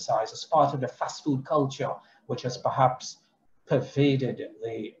and exercise as part of the fast food culture, which has perhaps pervaded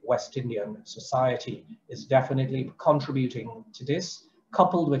the West Indian society, is definitely contributing to this,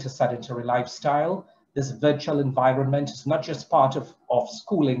 coupled with a sedentary lifestyle. This virtual environment is not just part of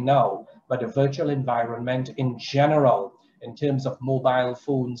schooling now, but a virtual environment in general, in terms of mobile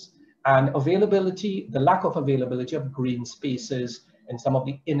phones and availability, the lack of availability of green spaces in some of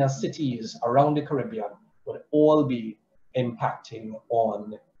the inner cities around the Caribbean would all be impacting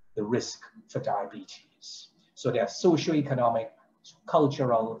on the risk for diabetes. So there are socioeconomic,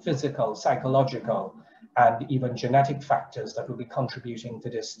 cultural, physical, psychological, and even genetic factors that will be contributing to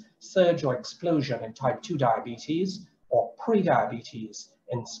this surge or explosion in type 2 diabetes or pre-diabetes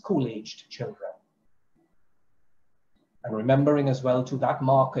in school-aged children. And remembering as well to that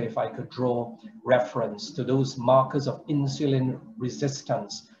marker, if I could draw reference to those markers of insulin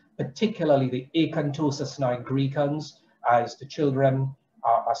resistance, particularly the acanthosis nigricans, as the children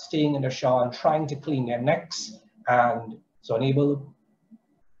are staying in the shower and trying to clean their necks, and so unable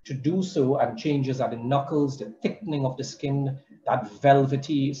to do so, and changes at the knuckles, the thickening of the skin, that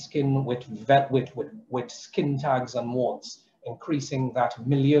velvety skin with skin tags and warts, increasing that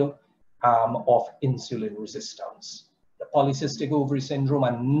milieu of insulin resistance. The polycystic ovary syndrome,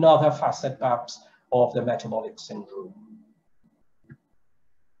 another facet perhaps of the metabolic syndrome.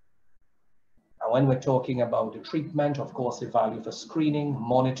 And when we're talking about the treatment, of course, the value for screening,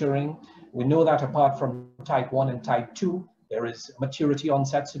 monitoring, we know that apart from type 1 and type 2, there is maturity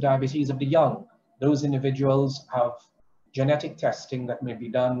onset to diabetes of the young. Those individuals have genetic testing that may be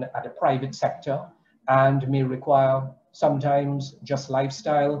done at a private sector and may require sometimes just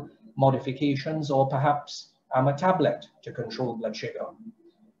lifestyle modifications or perhaps a tablet to control blood sugar.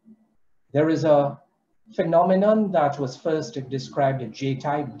 There is a phenomenon that was first described as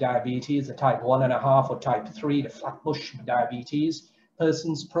J-type diabetes, the type 1.5 or type 3, the flatbush diabetes,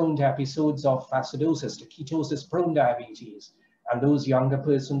 persons prone to episodes of acidosis, the ketosis prone diabetes, and those younger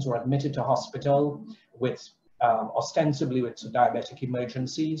persons were admitted to hospital with ostensibly with diabetic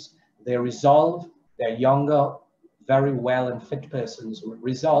emergencies. They resolve, they're younger, very well and fit persons who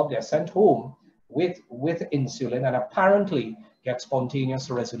resolve, they're sent home with insulin and apparently get spontaneous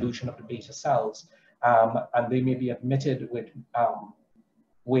resolution of the beta cells, and they may be admitted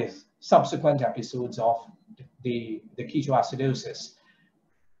with subsequent episodes of the ketoacidosis.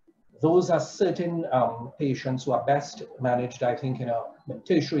 Those are certain patients who are best managed, I think, in a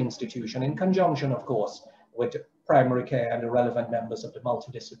tertiary institution in conjunction, of course, with primary care and the relevant members of the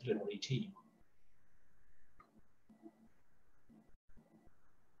multidisciplinary team.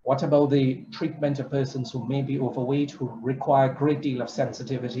 What about the treatment of persons who may be overweight, who require a great deal of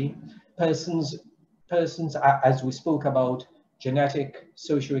sensitivity? Persons, as we spoke about, genetic,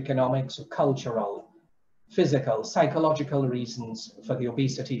 socioeconomic, so cultural, physical, psychological reasons for the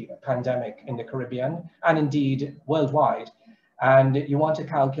obesity pandemic in the Caribbean and indeed worldwide. And you want to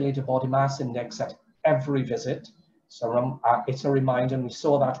calculate a body mass index at every visit. So it's a reminder, and we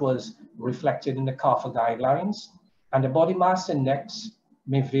saw that was reflected in the CARPHA guidelines. And the body mass index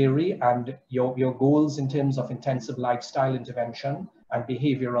may vary, and your goals in terms of intensive lifestyle intervention and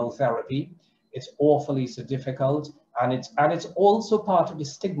behavioral therapy, it's awfully so difficult. And it's also part of the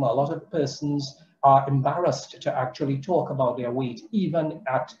stigma. A lot of persons are embarrassed to actually talk about their weight, even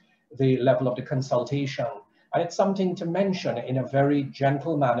at the level of the consultation. And it's something to mention in a very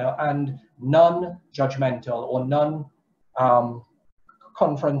gentle manner and non-judgmental or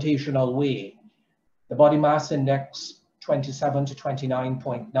non-confrontational way. The body mass index, 27 to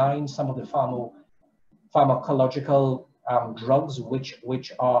 29.9, some of the pharmacological drugs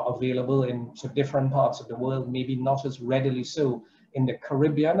which are available in different parts of the world, maybe not as readily so in the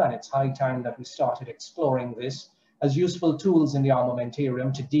Caribbean, and it's high time that we started exploring this as useful tools in the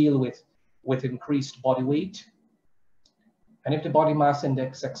armamentarium to deal with increased body weight. And if the body mass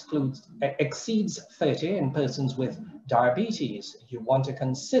index exceeds 30 in persons with diabetes, you want to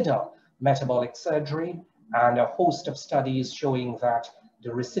consider metabolic surgery, and a host of studies showing that the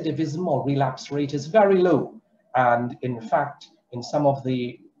recidivism or relapse rate is very low. And in fact, in some of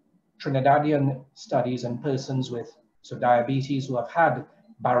the Trinidadian studies in persons with diabetes who have had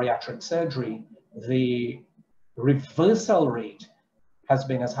bariatric surgery, the reversal rate has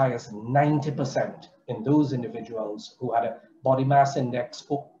been as high as 90% in those individuals who had a body mass index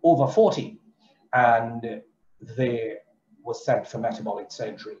over 40, and they were sent for metabolic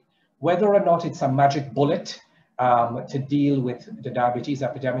surgery. Whether or not it's a magic bullet to deal with the diabetes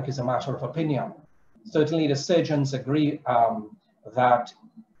epidemic is a matter of opinion. Certainly the surgeons agree that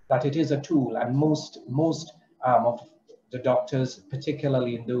it is a tool, and most of the doctors,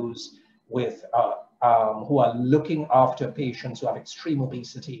 particularly in those with who are looking after patients who have extreme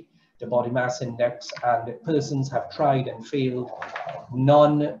obesity, the body mass index, and persons have tried and failed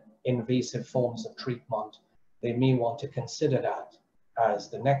non-invasive forms of treatment, they may want to consider that as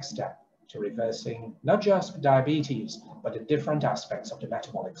the next step to reversing not just diabetes, but the different aspects of the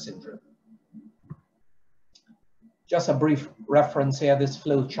metabolic syndrome. Just a brief reference here, this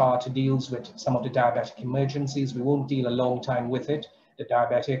flow chart deals with some of the diabetic emergencies. We won't deal a long time with it. The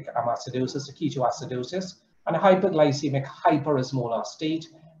diabetic acidosis, the ketoacidosis, and hyperglycemic hyperosmolar state.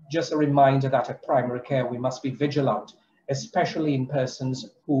 Just a reminder that at primary care, we must be vigilant, especially in persons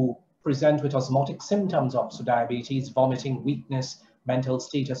who present with osmotic symptoms of diabetes, vomiting, weakness, mental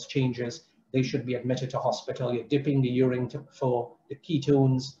status changes. They should be admitted to hospital. You're dipping the urine for the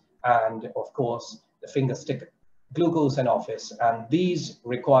ketones and, of course, the finger stick glucose in office. And these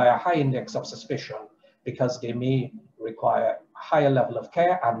require a high index of suspicion because they may require a higher level of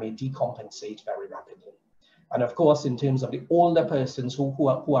care and may decompensate very rapidly. And of course, in terms of the older persons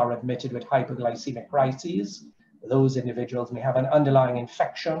who are admitted with hyperglycemic crises, those individuals may have an underlying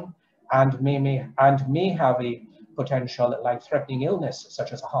infection and may have a potential life-threatening illness,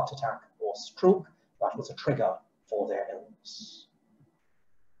 such as a heart attack or stroke. That was a trigger for their illness.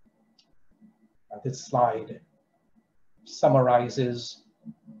 And this slide summarizes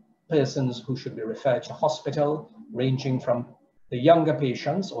persons who should be referred to hospital, ranging from the younger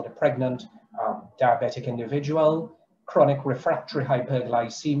patients or the pregnant diabetic individual, chronic refractory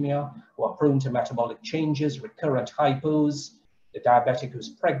hyperglycemia who are prone to metabolic changes, recurrent hypos, the diabetic who's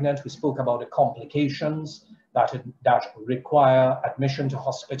pregnant, who spoke about the complications that require admission to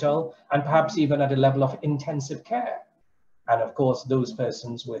hospital, and perhaps even at a level of intensive care. And of course, those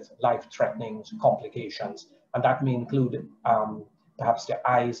persons with life-threatening complications, and that may include perhaps the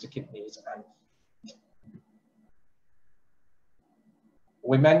eyes, the kidneys, and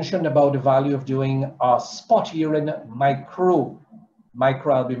we mentioned about the value of doing a spot urine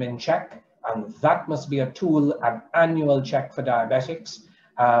microalbumin check, and that must be a tool, an annual check for diabetics.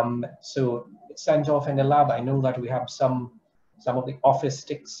 So it's sent off in the lab. I know that we have some of the office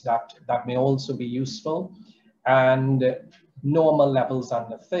sticks that may also be useful. And normal levels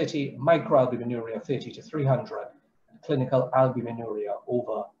under 30, microalbuminuria 30 to 300, clinical albuminuria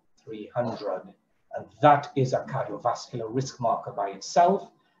over 300. And that is a cardiovascular risk marker by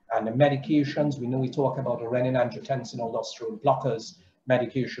itself. And the medications, we know we talk about the renin-angiotensin aldosterone blockers,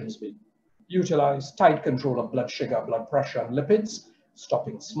 medications we utilize tight control of blood sugar, blood pressure, and lipids,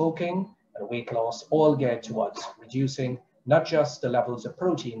 stopping smoking, and weight loss, all geared towards reducing not just the levels of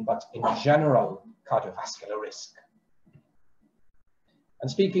protein, but in general cardiovascular risk. And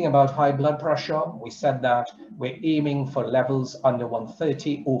speaking about high blood pressure, we said that we're aiming for levels under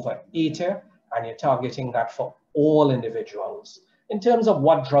 130 over 80, and you're targeting that for all individuals. In terms of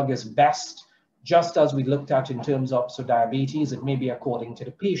what drug is best, just as we looked at in terms of diabetes, it may be according to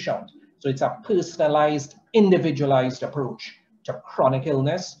the patient. So it's a personalized, individualized approach to chronic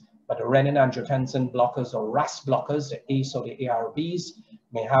illness, but the renin-angiotensin blockers or RAS blockers, the ACE or the ARBs,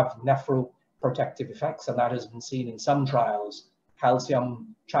 may have nephroprotective effects, and that has been seen in some trials.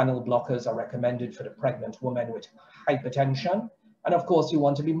 Calcium channel blockers are recommended for the pregnant woman with hypertension. And of course, you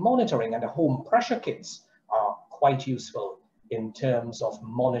want to be monitoring, and the home pressure kits are quite useful in terms of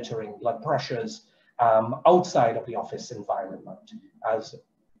monitoring blood pressures outside of the office environment, as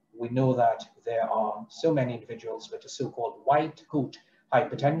we know that there are so many individuals with the so-called white coat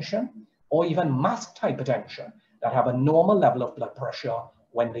hypertension or even masked hypertension that have a normal level of blood pressure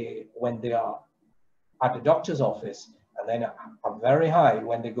when they are at the doctor's office, and then are very high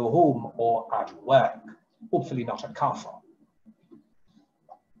when they go home or at work, hopefully not at CARPHA.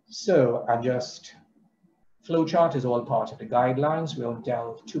 So, and just flowchart is all part of the guidelines. We won't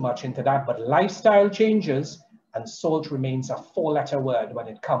delve too much into that, but lifestyle changes, and salt remains a four-letter word when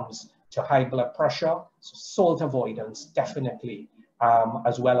it comes to high blood pressure. So salt avoidance, definitely,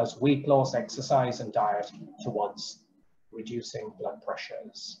 as well as weight loss, exercise, and diet towards reducing blood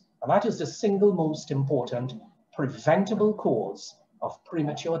pressures. And that is the single most important preventable cause of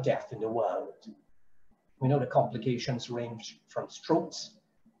premature death in the world. We know the complications range from strokes,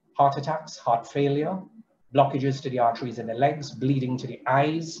 heart attacks, heart failure, blockages to the arteries in the legs, bleeding to the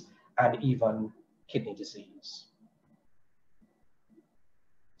eyes, and even kidney disease.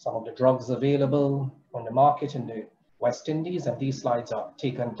 Some of the drugs available on the market in the West Indies, and these slides are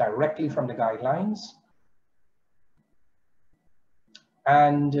taken directly from the guidelines.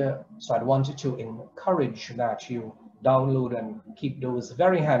 And so I wanted to encourage that you download and keep those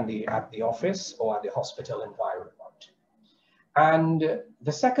very handy at the office or at the hospital environment. And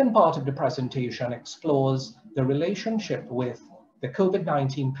the second part of the presentation explores the relationship with the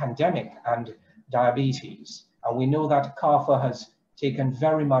COVID-19 pandemic and diabetes. And we know that CARPHA has taken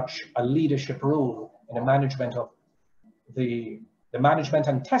very much a leadership role in the management of the management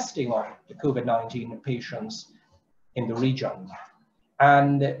and testing of the COVID-19 patients in the region.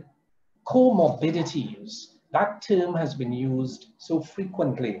 And comorbidities, that term has been used so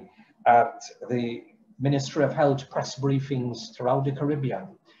frequently at the Ministry of Health press briefings throughout the Caribbean.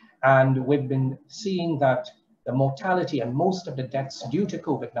 And we've been seeing that the mortality and most of the deaths due to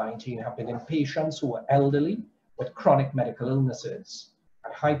COVID-19 have been in patients who are elderly with chronic medical illnesses.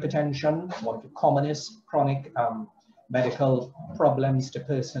 And hypertension, one of the commonest chronic medical problems to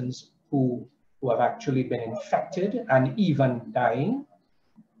persons who have actually been infected and even dying.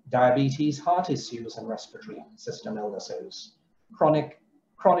 Diabetes, heart issues, and respiratory system illnesses. Chronic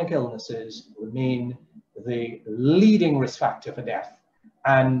illnesses remain the leading risk factor for death,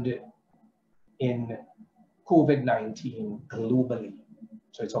 and in COVID-19 globally.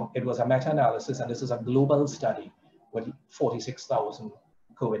 So it was a meta-analysis, and this is a global study with 46,000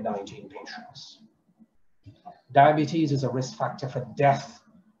 COVID-19 patients. Diabetes is a risk factor for death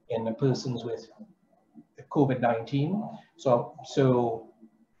in persons with COVID-19. So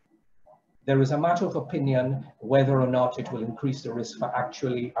there is a matter of opinion whether or not it will increase the risk for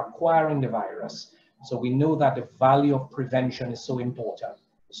actually acquiring the virus. So we know that the value of prevention is so important.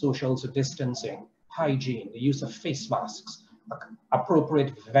 Social distancing, hygiene, the use of face masks,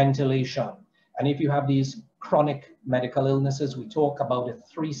 appropriate ventilation. And if you have these chronic medical illnesses, we talk about the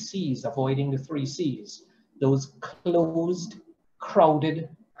 3 C's, avoiding the 3 C's, those closed, crowded,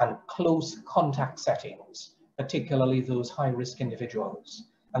 and close contact settings, particularly those high-risk individuals.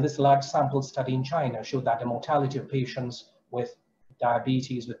 And this large sample study in China showed that the mortality of patients with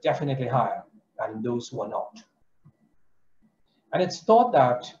diabetes was definitely higher than those who are not. And it's thought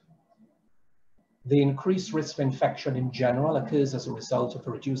that the increased risk for infection in general occurs as a result of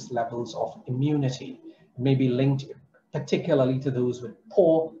reduced levels of immunity, may be linked particularly to those with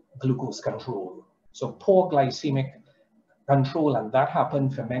poor glucose control. So poor glycemic control, and that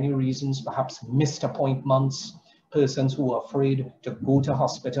happened for many reasons, perhaps missed appointments, persons who are afraid to go to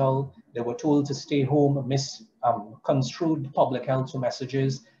hospital, They were told to stay home, misconstrued public health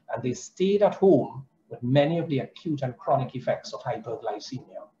messages, and they stayed at home with many of the acute and chronic effects of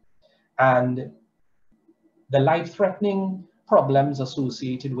hyperglycemia. And the life-threatening problems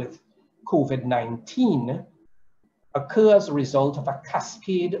associated with COVID-19 occur as a result of a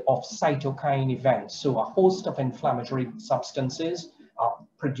cascade of cytokine events. So a host of inflammatory substances are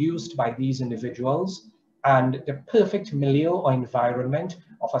produced by these individuals, and the perfect milieu or environment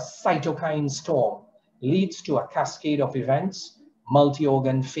of a cytokine storm leads to a cascade of events: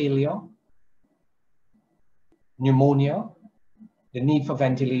 multi-organ failure, pneumonia, the need for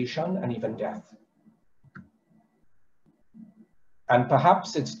ventilation, and even death. And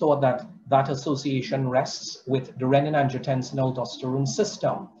perhaps it's thought that that association rests with the renin-angiotensin-aldosterone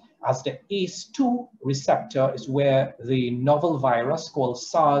system, as the ACE2 receptor is where the novel virus called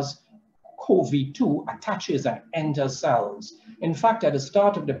SARS-CoV-2 attaches and enters cells. In fact, at the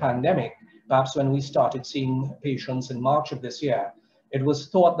start of the pandemic, perhaps when we started seeing patients in March of this year, it was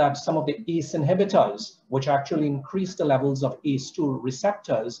thought that some of the ACE inhibitors, which actually increase the levels of ACE2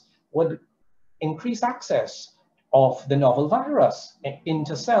 receptors, would increase access of the novel virus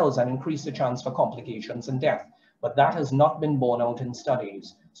into cells and increase the chance for complications and death. But that has not been borne out in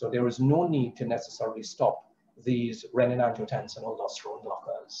studies. So there is no need to necessarily stop these renin-angiotensin-aldosterone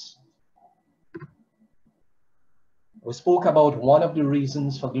blockers. We spoke about one of the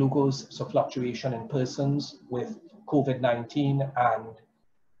reasons for glucose fluctuation in persons with COVID-19 and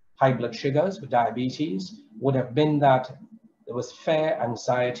high blood sugars with diabetes would have been that there was fair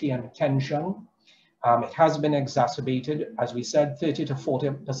anxiety and tension. It has been exacerbated. As we said, 30 to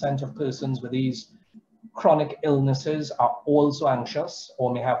 40% of persons with these chronic illnesses are also anxious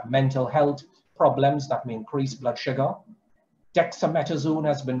or may have mental health problems that may increase blood sugar. Dexamethasone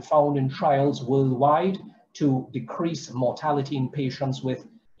has been found in trials worldwide to decrease mortality in patients with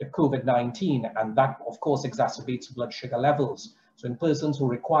the COVID-19, and that of course exacerbates blood sugar levels. So in persons who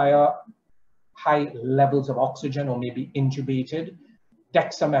require high levels of oxygen or may be intubated,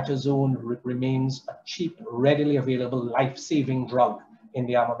 dexamethasone remains a cheap, readily available, life-saving drug in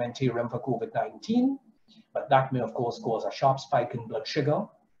the armamentarium for COVID-19, but that may of course cause a sharp spike in blood sugar.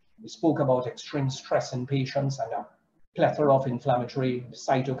 We spoke about extreme stress in patients and a plethora of inflammatory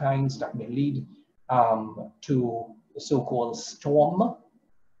cytokines that may lead to the so-called storm,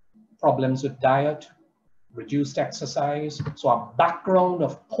 problems with diet, reduced exercise. So a background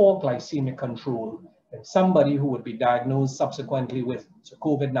of poor glycemic control in somebody who would be diagnosed subsequently with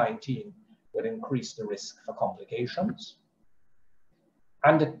COVID-19 would increase the risk for complications.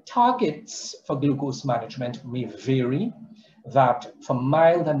 And the targets for glucose management may vary, that for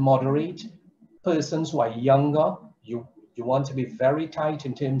mild and moderate persons who are younger, you want to be very tight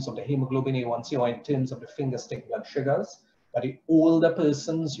in terms of the hemoglobin A1C or in terms of the finger stick blood sugars. But the older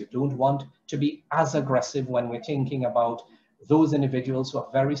persons, you don't want to be as aggressive when we're thinking about those individuals who are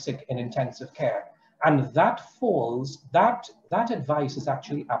very sick in intensive care. And that advice is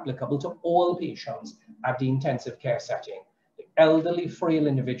actually applicable to all patients at the intensive care setting. The elderly, frail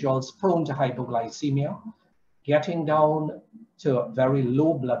individuals prone to hypoglycemia, getting down to very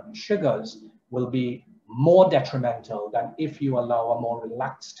low blood sugars will be more detrimental than if you allow a more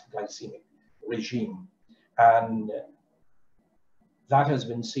relaxed glycemic regime. And that has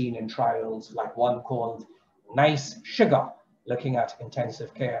been seen in trials like one called Nice Sugar, looking at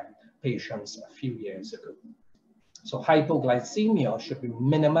intensive care patients a few years ago. So hypoglycemia should be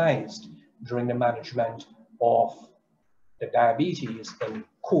minimized during the management of the diabetes in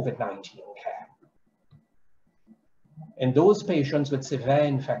COVID-19 care. In those patients with severe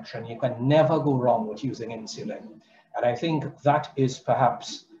infection, you can never go wrong with using insulin. And I think that is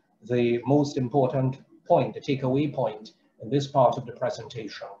perhaps the most important point, the takeaway point in this part of the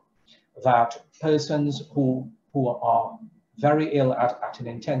presentation, that persons who are very ill at an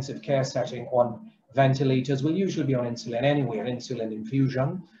intensive care setting on ventilators will usually be on insulin anyway, an insulin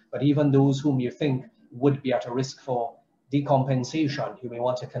infusion, but even those whom you think would be at a risk for decompensation, you may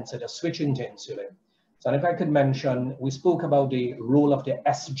want to consider switching to insulin. So if I could mention, we spoke about the role of the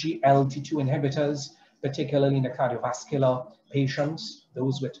SGLT2 inhibitors, particularly in the cardiovascular patients,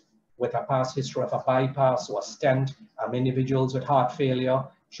 those with a past history of a bypass or a stent, individuals with heart failure,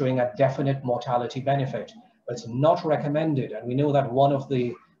 showing a definite mortality benefit. But it's not recommended. And we know that one of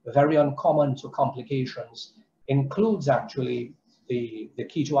the very uncommon complications includes actually the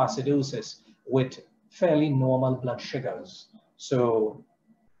ketoacidosis with fairly normal blood sugars. So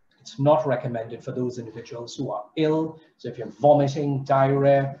it's not recommended for those individuals who are ill. So if you're vomiting,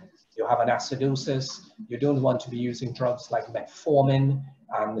 diarrhea, you have an acidosis, you don't want to be using drugs like metformin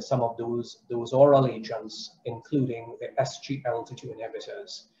and some of those oral agents, including the SGLT2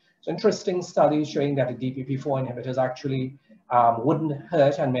 inhibitors. So interesting studies showing that the DPP-4 inhibitors actually wouldn't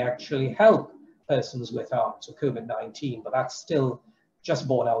hurt and may actually help persons with so COVID-19, but that's still just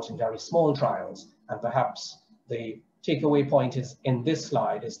borne out in very small trials. And perhaps the takeaway point is in this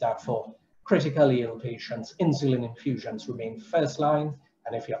slide is that for critically ill patients, insulin infusions remain first line.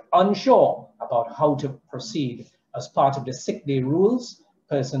 And if you're unsure about how to proceed as part of the sick day rules,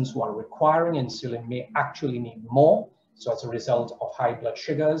 persons who are requiring insulin may actually need more. So as a result of high blood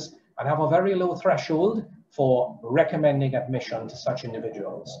sugars, and have a very low threshold for recommending admission to such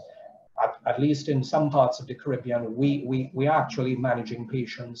individuals. At least in some parts of the Caribbean, we are actually managing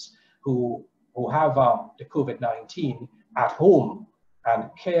patients who have the COVID-19 at home, and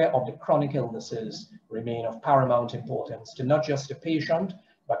care of the chronic illnesses remain of paramount importance to not just the patient,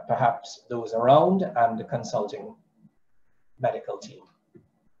 but perhaps those around and the consulting medical team.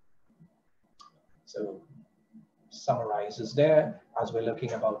 So summarizes there, as we're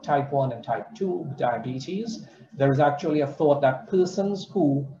looking about type 1 and type 2 diabetes, there is actually a thought that persons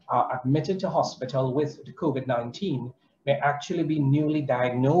who are admitted to hospital with the COVID-19 may actually be newly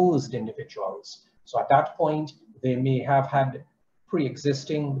diagnosed individuals. So at that point, they may have had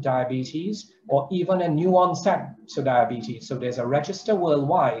pre-existing diabetes or even a new onset to diabetes. So there's a register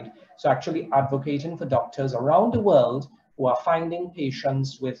worldwide, so actually advocating for doctors around the world who are finding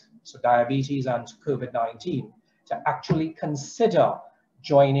patients with diabetes and COVID-19 to actually consider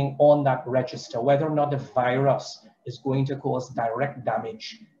joining on that register, whether or not the virus is going to cause direct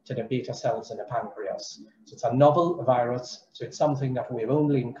damage to the beta cells in the pancreas. So it's a novel virus, so it's something that we've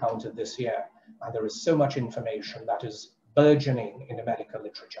only encountered this year, and there is so much information that is burgeoning in the medical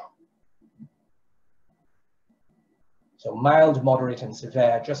literature. So mild, moderate, and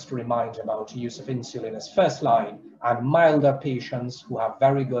severe, just to remind about use of insulin as first line, and milder patients who have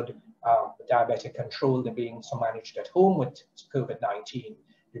very good diabetic control, they're being managed at home with COVID-19.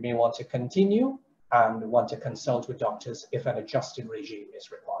 You may want to continue and want to consult with doctors if an adjusted regime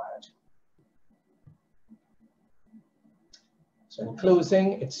is required. So in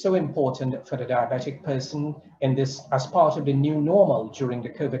closing, it's so important for the diabetic person in this, as part of the new normal during the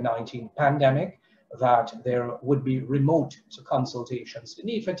COVID-19 pandemic, that there would be remote consultations, the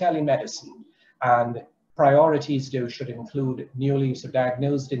need for telemedicine, and priorities though should include newly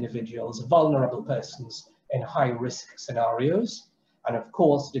diagnosed individuals, vulnerable persons in high-risk scenarios, and of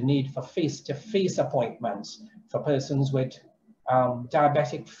course the need for face-to-face appointments for persons with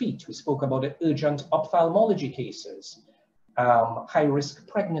diabetic feet. We spoke about the urgent ophthalmology cases, high-risk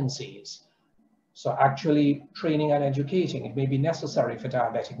pregnancies. So actually training and educating, it may be necessary for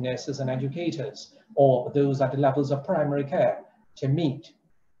diabetic nurses and educators, or those at the levels of primary care, to meet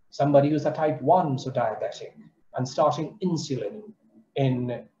somebody who's a type 1 diabetic and starting insulin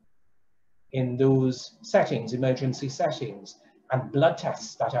in those settings, emergency settings, and blood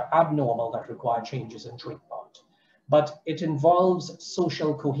tests that are abnormal that require changes in treatment. But it involves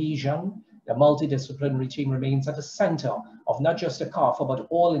social cohesion. The multidisciplinary team remains at the center of not just the CARPHA, but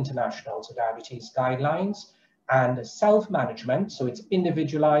all international diabetes guidelines, and self-management. So it's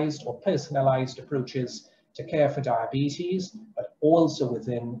individualized or personalized approaches to care for diabetes, but also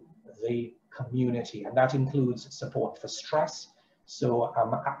within the community. And that includes support for stress. So,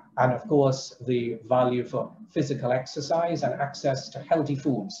 and of course, the value for physical exercise and access to healthy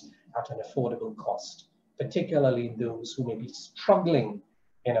foods at an affordable cost, particularly those who may be struggling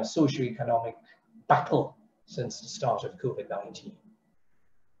in a socioeconomic battle since the start of COVID-19.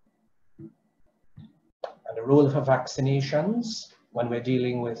 And the role of vaccinations when we're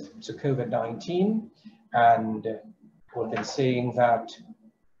dealing with COVID-19, and we've been saying that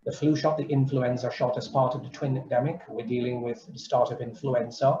the flu shot, the influenza shot as part of the twin endemic, we're dealing with the start of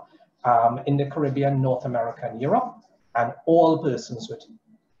influenza in the Caribbean, North America, and Europe, and all persons with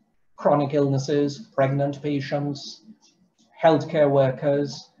chronic illnesses, pregnant patients, healthcare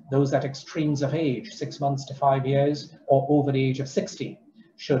workers, those at extremes of age, 6 months to 5 years, or over the age of 60,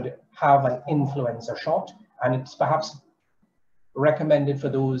 should have an influenza shot, and it's perhaps recommended for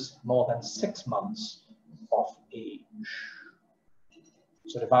those more than 6 months of age.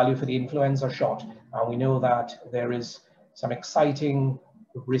 So the value for the influenza shot, and we know that there is some exciting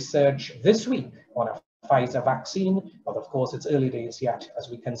research this week on a Pfizer vaccine, but of course it's early days yet as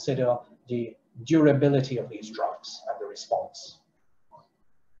we consider the durability of these drugs and the response.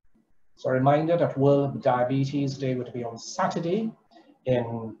 So a reminder that World Diabetes Day would be on Saturday.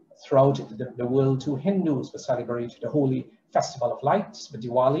 Throughout the world, too, Hindus will celebrate the holy festival of lights, the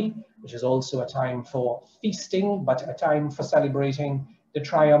Diwali, which is also a time for feasting, but a time for celebrating the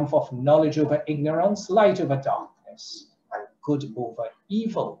triumph of knowledge over ignorance, light over darkness, and good over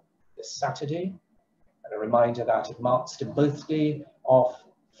evil this Saturday. And a reminder that it marks the birthday of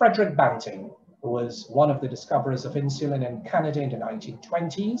Frederick Banting, who was one of the discoverers of insulin in Canada in the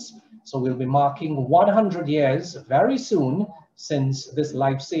 1920s. So we'll be marking 100 years very soon since this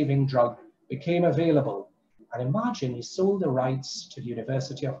life-saving drug became available. And imagine he sold the rights to the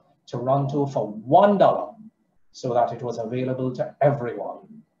University of Toronto for $1 so that it was available to everyone.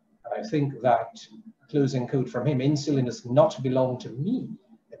 And I think that, closing quote from him, insulin does not belong to me,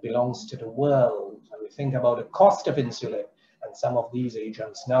 it belongs to the world. And we think about the cost of insulin and some of these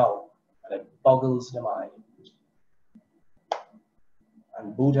agents now, and it boggles the mind.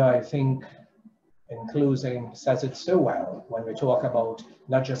 And Buddha, I think, in closing, says it so well when we talk about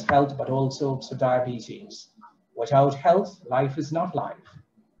not just health, but also diabetes. Without health, life is not life.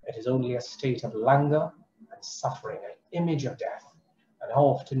 It is only a state of languor and suffering, an image of death. And how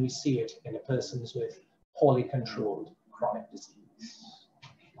often we see it in the persons with poorly controlled chronic disease.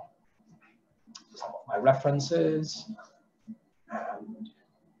 Some of my references, and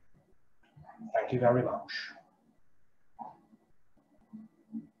thank you very much.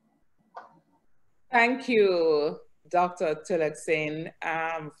 Thank you, Dr. Teelucksingh,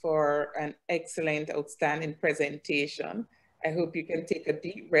 for an excellent, outstanding presentation. I hope you can take a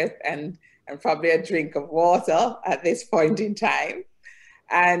deep breath and probably a drink of water at this point in time.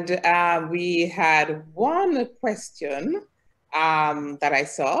 And we had one question that I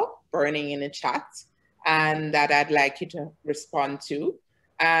saw burning in the chat and that I'd like you to respond to.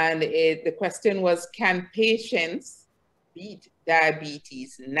 And the question was, can patients beat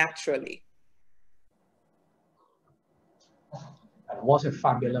diabetes naturally? And what a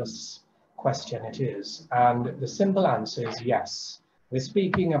fabulous question it is. And the simple answer is yes. We're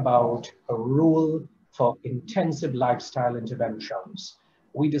speaking about a rule for intensive lifestyle interventions.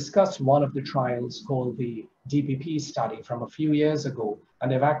 We discussed one of the trials called the DPP study from a few years ago,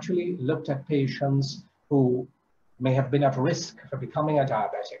 and they've actually looked at patients who may have been at risk for becoming a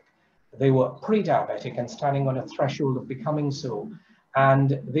diabetic. They were pre-diabetic and standing on a threshold of becoming so.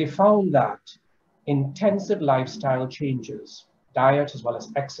 And they found that intensive lifestyle changes, diet as well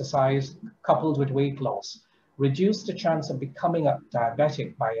as exercise, coupled with weight loss, reduced the chance of becoming a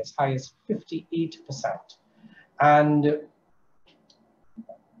diabetic by as high as 58%. And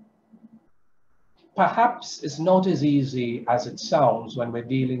perhaps it's not as easy as it sounds when we're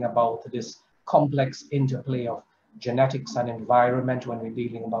dealing about this complex interplay of genetics and environment when we're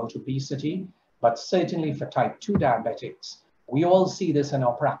dealing about obesity, but certainly for type 2 diabetics, we all see this in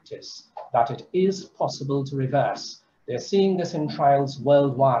our practice, that it is possible to reverse. They're seeing this in trials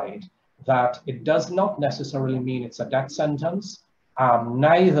worldwide, that it does not necessarily mean it's a death sentence.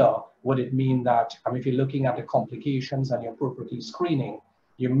 Neither would it mean that, if you're looking at the complications and you're appropriately screening,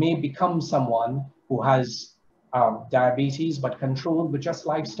 you may become someone who has diabetes, but controlled with just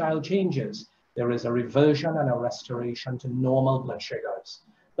lifestyle changes. There is a reversion and a restoration to normal blood sugars.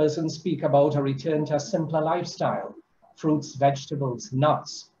 Persons speak about a return to a simpler lifestyle, fruits, vegetables,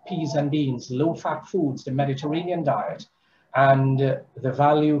 nuts, peas and beans, low-fat foods, the Mediterranean diet, and the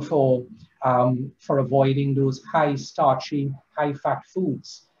value for avoiding those high-starchy, high-fat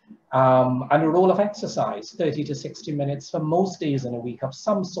foods, and the role of exercise, 30 to 60 minutes for most days in a week of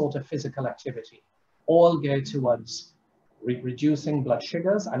some sort of physical activity, all geared towards reducing blood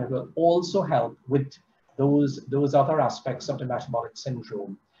sugars, and it will also help with those other aspects of the metabolic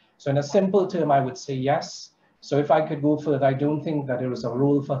syndrome. So in a simple term, I would say yes. So if I could go further, I don't think that there is a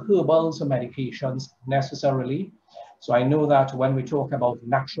role for herbals or medications necessarily. So I know that when we talk about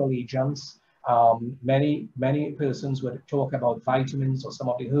natural agents, many persons would talk about vitamins or some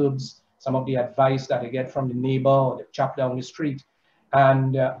of the herbs, some of the advice that they get from the neighbor or the chap down the street.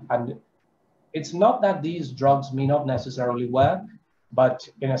 And it's not that these drugs may not necessarily work, but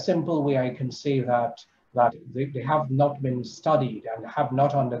in a simple way, I can say that they have not been studied and have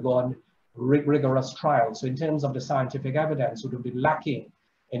not undergone rigorous trials. So in terms of the scientific evidence, it would be lacking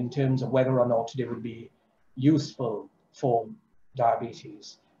in terms of whether or not they would be useful for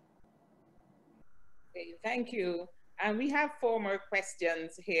diabetes. Okay, thank you. And we have 4 more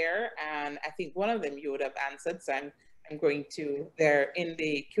questions here, and I think one of them you would have answered, so I'm going to, they're in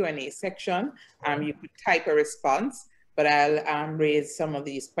the Q&A section. You could type a response, but I'll raise some of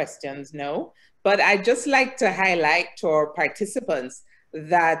these questions now. But I'd just like to highlight to our participants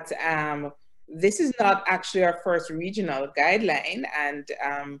that this is not actually our first regional guideline, and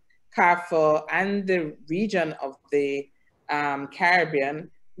CARPHA and the region of the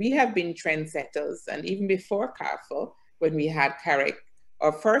Caribbean, we have been trendsetters. And even before CARPHA, when we had CARIC,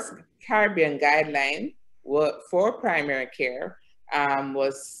 our first Caribbean guideline for primary care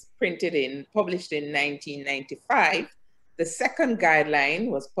was published in 1995. The second guideline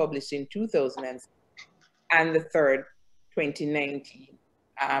was published in 2006, and the third, 2019.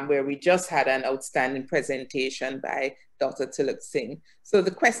 where we just had an outstanding presentation by Dr. Teelucksingh. So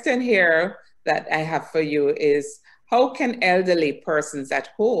the question here that I have for you is, how can elderly persons at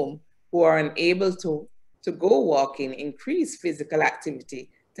home who are unable to go walking increase physical activity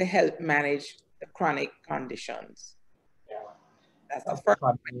to help manage the chronic conditions? Yeah. That's the first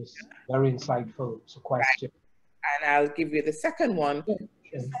question. Very insightful question. Right. And I'll give you the second one to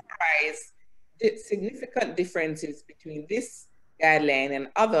summarize the significant differences between this guideline and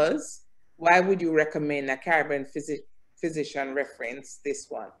others. Why would you recommend a Caribbean physician reference this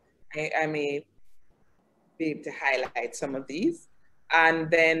one? I may be able to highlight some of these.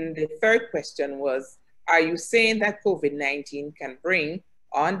 And then the third question was, are you saying that COVID-19 can bring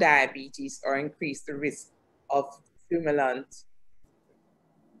on diabetes or increase the risk of stimulant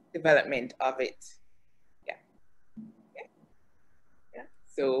development of it? Yeah.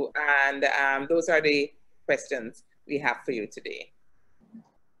 So, and those are the questions we have for you today.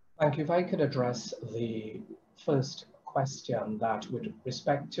 Thank you. If I could address the first question, that with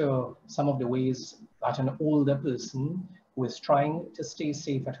respect to some of the ways that an older person who is trying to stay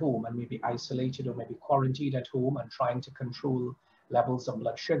safe at home and maybe isolated or maybe quarantined at home and trying to control levels of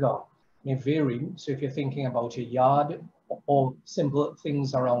blood sugar may vary. So if you're thinking about your yard or simple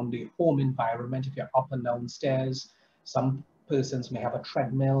things around the home environment, if you're up and down stairs, some persons may have a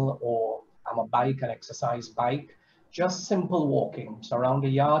treadmill or a bike, an exercise bike. Just simple walking, so around the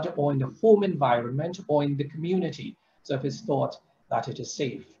yard or in the home environment or in the community. So if it's thought that it is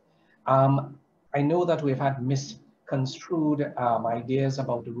safe. I know that we've had misconstrued ideas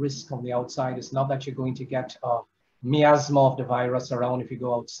about the risk on the outside. It's not that you're going to get a miasma of the virus around if you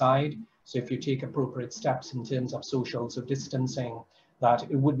go outside. So if you take appropriate steps in terms of social distancing, that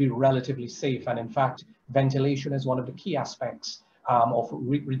it would be relatively safe. And in fact, ventilation is one of the key aspects of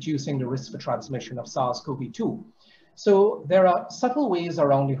reducing the risk for transmission of SARS-CoV-2. So there are subtle ways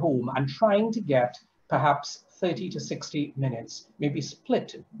around the home and trying to get perhaps 30 to 60 minutes, maybe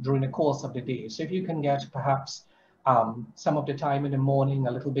split during the course of the day. So if you can get perhaps some of the time in the morning,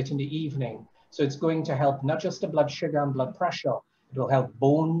 a little bit in the evening. So it's going to help not just the blood sugar and blood pressure, it will help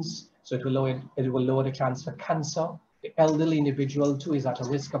bones. So it will lower the chance for cancer. The elderly individual too is at a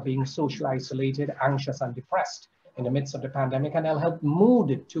risk of being socially isolated, anxious and depressed in the midst of the pandemic, and it'll help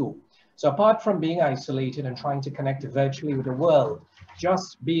mood too. So apart from being isolated and trying to connect virtually with the world,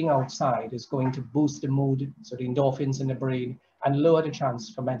 just being outside is going to boost the mood, so the endorphins in the brain, and lower the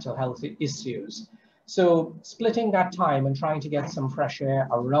chance for mental health issues. So splitting that time and trying to get some fresh air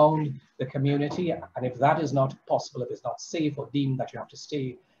around the community, and if that is not possible, if it's not safe or deemed that you have to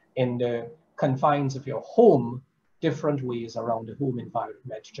stay in the confines of your home, different ways around the home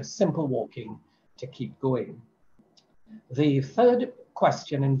environment, just simple walking to keep going. The third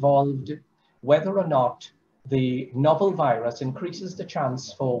question involved whether or not the novel virus increases the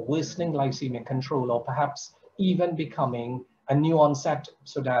chance for worsening glycemic control or perhaps even becoming a new onset,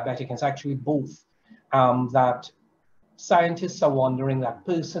 so diabetic. It's actually both. That scientists are wondering that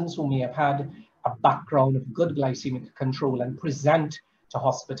persons who may have had a background of good glycemic control and present to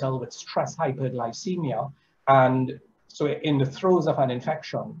hospital with stress hyperglycemia, and so in the throes of an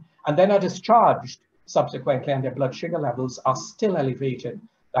infection, and then are discharged subsequently and their blood sugar levels are still elevated,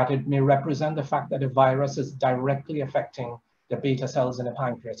 that it may represent the fact that the virus is directly affecting the beta cells in the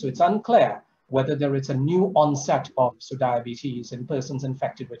pancreas. So it's unclear whether there is a new onset of diabetes in persons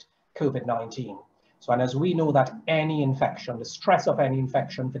infected with COVID-19. So, and as we know that any infection, the stress of any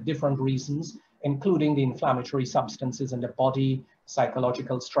infection for different reasons, including the inflammatory substances in the body,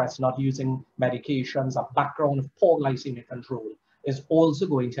 psychological stress, not using medications, a background of poor glycemic control, is also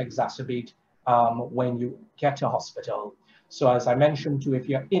going to exacerbate when you get to hospital. So as I mentioned too, if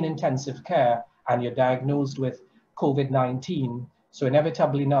you're in intensive care and you're diagnosed with COVID-19, so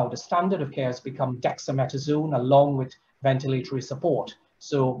inevitably now the standard of care has become dexamethasone along with ventilatory support.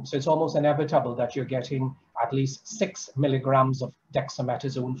 So it's almost inevitable that you're getting at least 6 milligrams of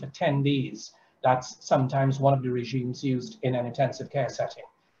dexamethasone for 10 days. That's sometimes one of the regimes used in an intensive care setting.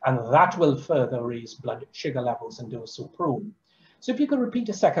 And that will further raise blood sugar levels in those so prone. So if you could repeat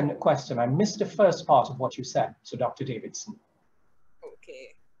the second question, I missed the first part of what you said, so Dr. Davidson.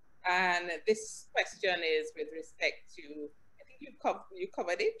 Okay, and this question is with respect to, I think you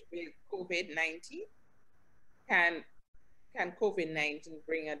covered it with COVID-19. Can COVID-19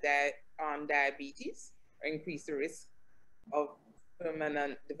 bring on diabetes or increase the risk of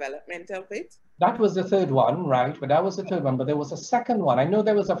permanent development of it? That was the third one, right? But that was the third one, but there was a second one. I know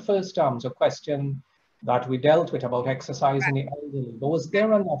there was a first question that we dealt with about exercising the elderly, but was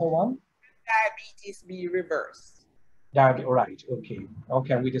there another one? Diabetes be reversed. Right, okay.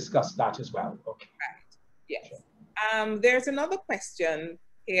 Okay, we discussed that as well, okay. Right, yes. There's another question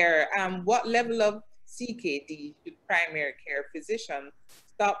here. What level of CKD should primary care physicians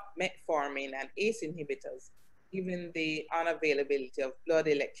stop metformin and ACE inhibitors, given the unavailability of blood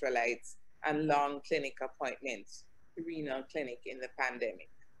electrolytes and long clinic appointments to renal clinic in the pandemic?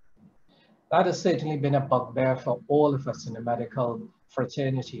 That has certainly been a bugbear for all of us in the medical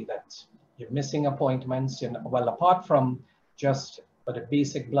fraternity, that you're missing appointments, well, apart from just for the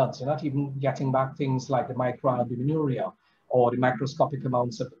basic bloods, you're not even getting back things like the microalbuminuria or the microscopic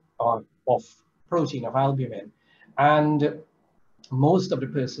amounts of protein, of albumin. And most of the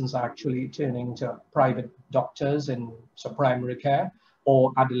persons are actually turning to private doctors in primary care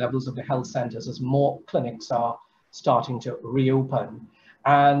or at the levels of the health centers as more clinics are starting to reopen.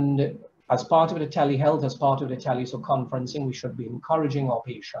 And as part of the telehealth, as part of the teleconferencing, we should be encouraging our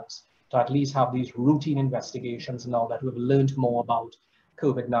patients to at least have these routine investigations now that we've learned more about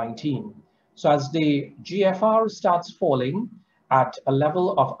COVID-19. So as the GFR starts falling at a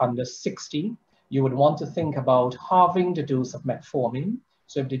level of under 60, you would want to think about halving the dose of metformin.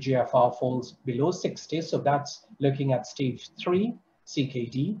 So if the GFR falls below 60, so that's looking at stage 3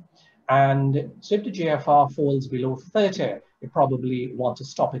 CKD. And so if the GFR falls below 30, you probably want to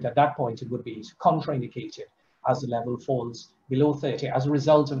stop it at that point. It would be contraindicated as the level falls below 30 as a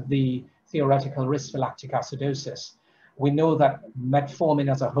result of the theoretical risk for lactic acidosis. We know that metformin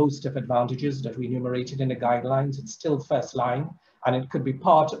has a host of advantages that we enumerated in the guidelines. It's still first line, and it could be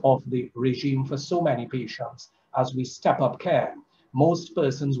part of the regime for so many patients as we step up care. Most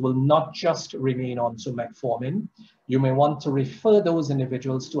persons will not just remain on metformin. You may want to refer those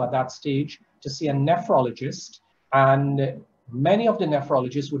individuals to, at that stage, to see a nephrologist, and many of the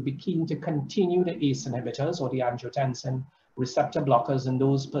nephrologists would be keen to continue the ACE inhibitors or the angiotensin receptor blockers in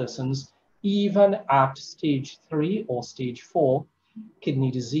those persons, even at stage 3 or stage 4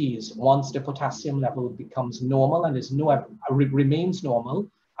 kidney disease, once the potassium level becomes normal and remains normal,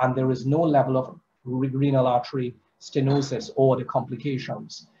 and there is no level of renal artery stenosis or the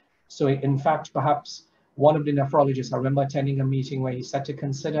complications. So in fact, perhaps one of the nephrologists, I remember attending a meeting where he said to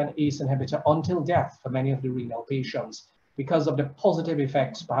consider an ACE inhibitor until death for many of the renal patients because of the positive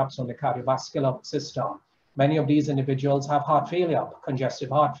effects perhaps on the cardiovascular system. Many of these individuals have heart failure, congestive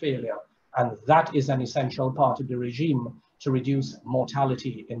heart failure, and that is an essential part of the regime to reduce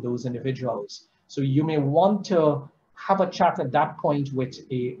mortality in those individuals. So you may want to have a chat at that point with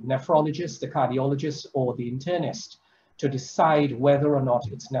a nephrologist, the cardiologist, or the internist to decide whether or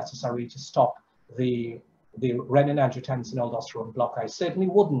not it's necessary to stop the renin-angiotensin-aldosterone blocker. I certainly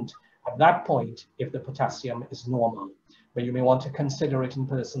wouldn't at that point if the potassium is normal, but you may want to consider it in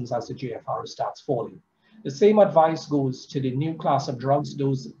persons as the GFR starts falling. The same advice goes to the new class of drugs,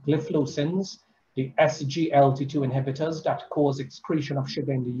 those gliflosins, the SGLT2 inhibitors that cause excretion of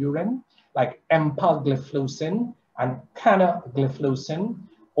sugar in the urine, like empagliflozin and canagliflozin,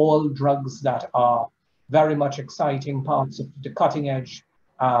 all drugs that are very much exciting parts of the cutting edge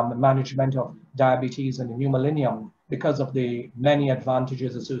management of diabetes in the new millennium because of the many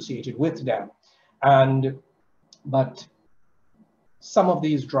advantages associated with them. But some of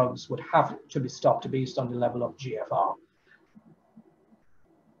these drugs would have to be stopped based on the level of GFR.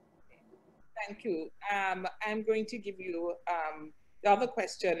 Thank you. I'm going to give you, the other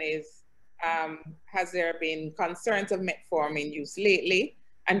question is, has there been concerns of metformin use lately?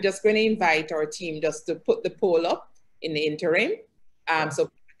 I'm just going to invite our team just to put the poll up in the interim, so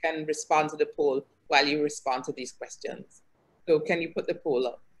people can respond to the poll while you respond to these questions. So can you put the poll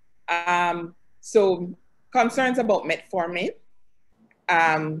up? So concerns about metformin.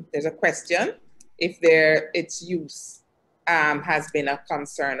 There's a question if its use has been a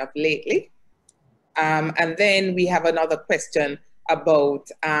concern of lately. And then we have another question about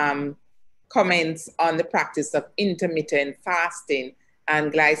comments on the practice of intermittent fasting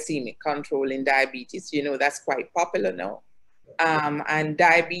and glycemic control in diabetes. You know, that's quite popular now. And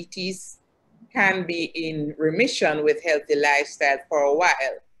diabetes can be in remission with healthy lifestyle for a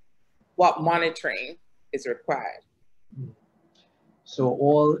while. What monitoring is required? So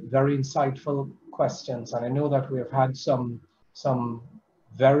all very insightful questions. And I know that we have had some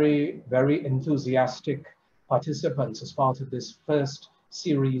very, very enthusiastic participants as part of this first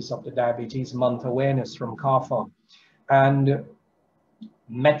series of the Diabetes Month Awareness from CARPHA. And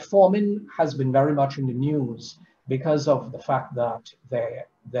metformin has been very much in the news because of the fact that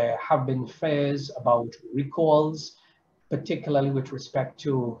there have been fears about recalls, particularly with respect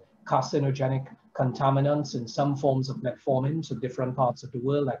to carcinogenic contaminants in some forms of metformin to different parts of the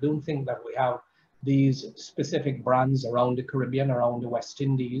world. I don't think that we have these specific brands around the Caribbean, around the West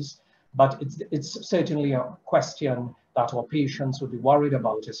Indies, but it's certainly a question that our patients would be worried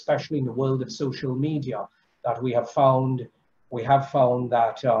about, especially in the world of social media, that we have found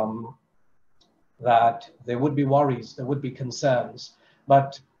that that there would be worries, there would be concerns,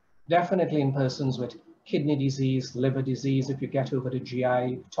 but definitely in persons with kidney disease, liver disease, if you get over the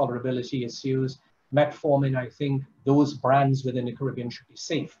GI tolerability issues, metformin, I think those brands within the Caribbean should be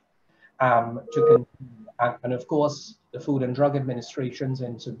safe to continue. And of course, the Food and Drug Administrations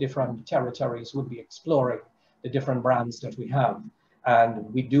into different territories would be exploring the different brands that we have.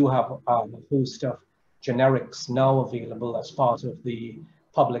 And we do have a host of generics now available as part of the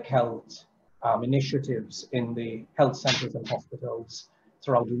public health initiatives in the health centers and hospitals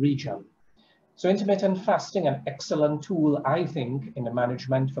throughout the region. So intermittent fasting, an excellent tool, I think, in the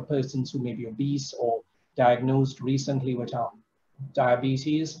management for persons who may be obese or diagnosed recently with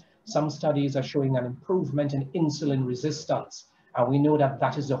diabetes. Some studies are showing an improvement in insulin resistance. And we know that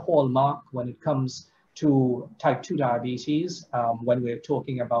that is a hallmark when it comes to type 2 diabetes, when we're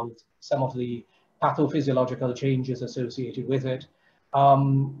talking about some of the pathophysiological changes associated with it.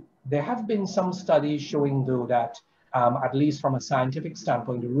 There have been some studies showing, though, that at least from a scientific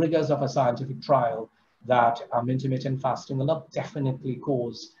standpoint, the rigors of a scientific trial, that intermittent fasting will not definitely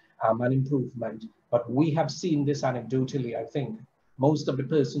cause an improvement. But we have seen this anecdotally, I think. Most of the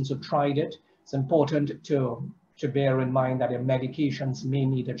persons who tried it, it's important to bear in mind that their medications may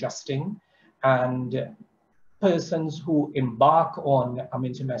need adjusting. And persons who embark on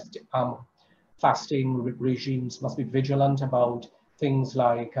intermittent fasting regimes must be vigilant about things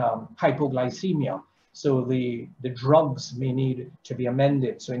like hypoglycemia. So the drugs may need to be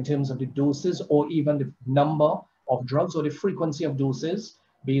amended. So in terms of the doses or even the number of drugs or the frequency of doses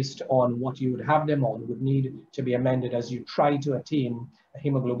based on what you would have them on would need to be amended as you try to attain a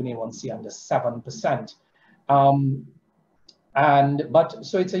hemoglobin A1C under 7%.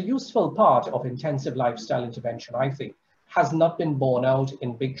 So it's a useful part of intensive lifestyle intervention, I think. Has not been borne out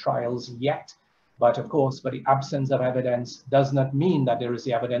in big trials yet, but of course, but the absence of evidence does not mean that there is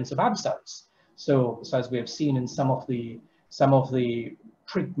the evidence of absence. So as we have seen in some of the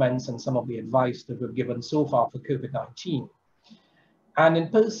treatments and some of the advice that we've given so far for COVID-19. And in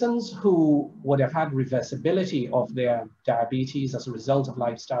persons who would have had reversibility of their diabetes as a result of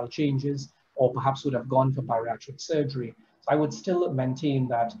lifestyle changes, or perhaps would have gone for bariatric surgery, I would still maintain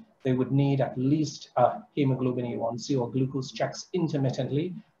that they would need at least a hemoglobin A1C or glucose checks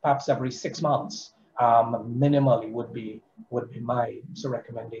intermittently, perhaps every 6 months, minimally would be my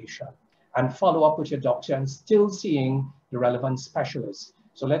recommendation. And follow up with your doctor and still seeing the relevant specialists.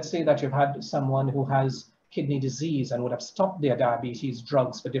 So let's say that you've had someone who has kidney disease and would have stopped their diabetes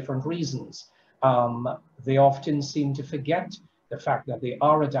drugs for different reasons. They often seem to forget the fact that they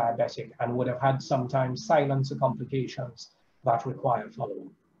are a diabetic and would have had sometimes silence or complications that require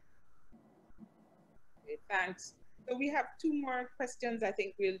follow-up. Okay, thanks. So we have 2 more questions. I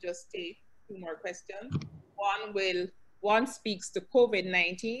think we'll just take 2 more questions. One speaks to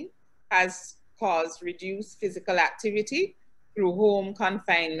COVID-19 has caused reduced physical activity through home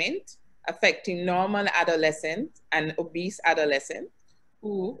confinement, affecting normal adolescents and obese adolescents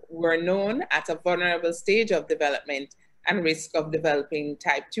who were known at a vulnerable stage of development and risk of developing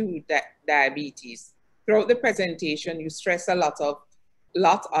type 2 diabetes. Throughout the presentation, you stress a lot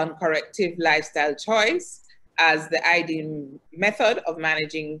on corrective lifestyle choice as the ideal method of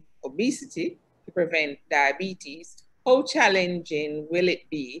managing obesity to prevent diabetes. How challenging will it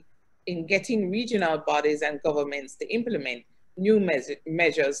be in getting regional bodies and governments to implement new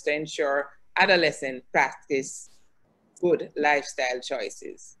measures to ensure adolescents practice good lifestyle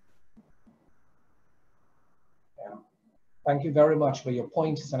choices? Yeah. Thank you very much for your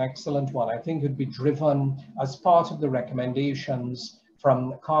point. It's an excellent one. I think it would be driven as part of the recommendations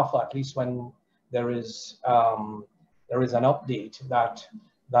from CARPHA, at least when there is an update, that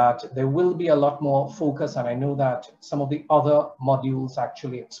there will be a lot more focus. And I know that some of the other modules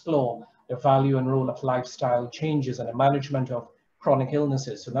actually explore the value and role of lifestyle changes and the management of chronic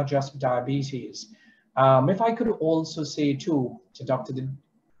illnesses, so not just diabetes. If I could also say too, to Dr.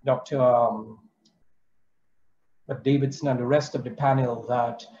 Davidson and the rest of the panel,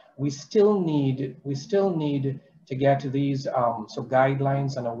 that we still need to get these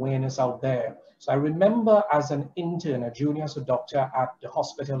guidelines and awareness out there. So I remember as an intern, a junior doctor at the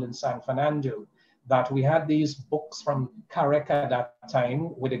hospital in San Fernando, that we had these books from CARPHA at that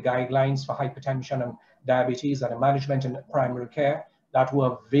time with the guidelines for hypertension and diabetes and the management in primary care that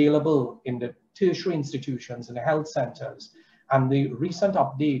were available in the tertiary institutions and the health centers. And the recent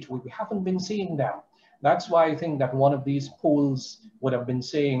update, we haven't been seeing them. That's why I think that one of these polls would have been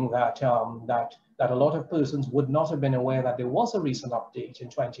saying that, that a lot of persons would not have been aware that there was a recent update in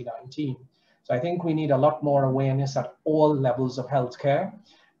 2019. So I think we need a lot more awareness at all levels of healthcare.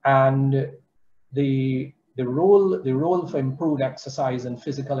 And the the role for improved exercise and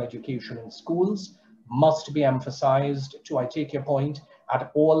physical education in schools must be emphasized to, I take your point,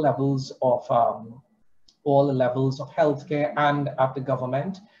 at all levels of healthcare and at the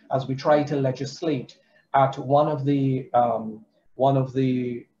government, as we try to legislate. At one of the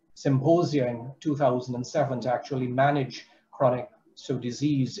symposia in 2007 to actually manage chronic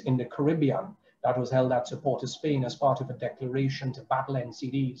disease in the Caribbean, that was held at Port of Spain as part of a declaration to battle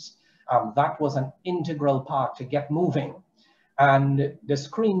NCDs. That was an integral part to get moving. And the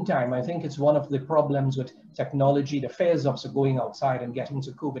screen time, I think it's one of the problems with technology, the fears of going outside and getting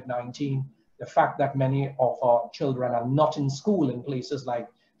to COVID-19, the fact that many of our children are not in school in places like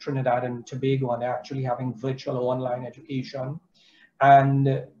Trinidad and Tobago, and they're actually having virtual or online education.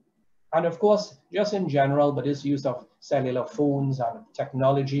 And of course, just in general, but this use of cellular phones and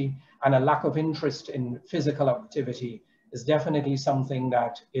technology and a lack of interest in physical activity is definitely something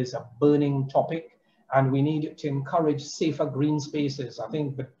that is a burning topic, and we need to encourage safer green spaces, I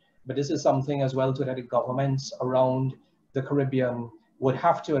think, but this is something as well that the governments around the Caribbean would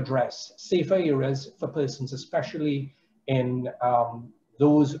have to address. Safer areas for persons, especially in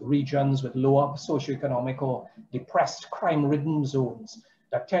those regions with lower socioeconomic or depressed crime-ridden zones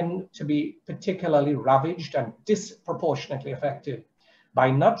that tend to be particularly ravaged and disproportionately affected by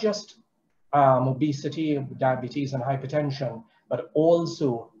not just obesity, diabetes, and hypertension, but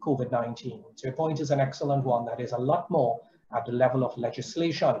also COVID-19. So your point is an excellent one. That is a lot more at the level of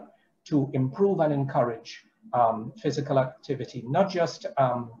legislation to improve and encourage physical activity, not just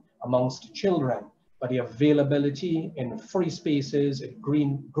amongst children, but the availability in free spaces, in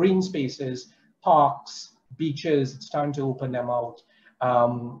green spaces, parks, beaches. It's time to open them out.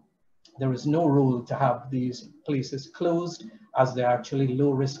 There is no rule to have these places closed, as they're actually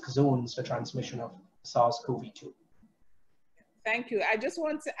low-risk zones for transmission of SARS-CoV-2. Thank you. I just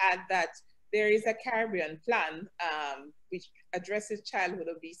want to add that there is a Caribbean plan which addresses childhood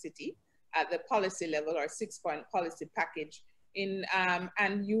obesity at the policy level, or 6-point policy package.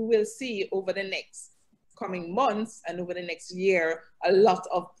 And you will see over the next coming months and over the next year, a lot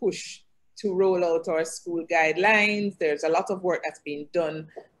of push to roll out our school guidelines. There's a lot of work that's being done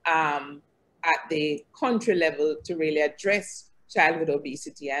at the country level to really address childhood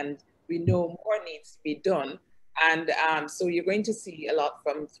obesity, and we know more needs to be done. And so you're going to see a lot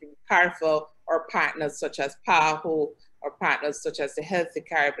through CARPHA or partners such as PAHO or partners such as the Healthy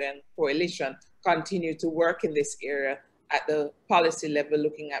Caribbean Coalition continue to work in this area at the policy level,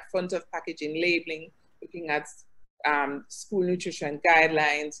 looking at front of packaging labeling, looking at school nutrition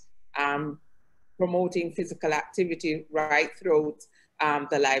guidelines, promoting physical activity right throughout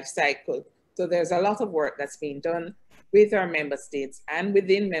the life cycle. So there's a lot of work that's being done with our member states and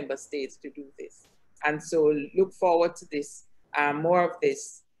within member states to do this. And so look forward to this, more of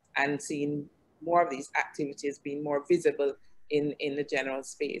this, and seeing more of these activities being more visible in the general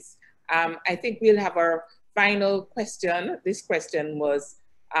space. I think we'll have our final question. This question was,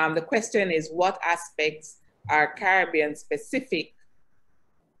 the question is, what aspects are Caribbean specific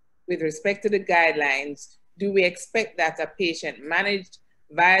with respect to the guidelines? Do we expect that a patient managed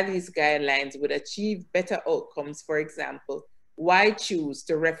via these guidelines would achieve better outcomes? For example, why choose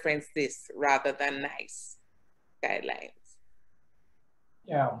to reference this rather than NICE guidelines?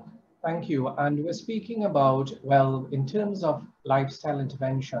 Yeah, thank you. And we're speaking about, well, in terms of lifestyle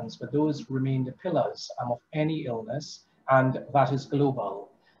interventions, but those remain the pillars of any illness, and that is global.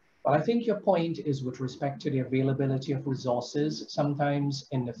 But I think your point is with respect to the availability of resources. Sometimes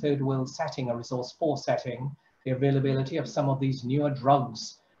in the third world setting, a resource poor setting, the availability of some of these newer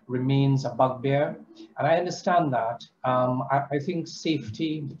drugs remains a bugbear. And I understand that. I think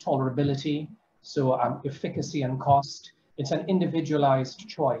safety, tolerability, so efficacy and cost, it's an individualized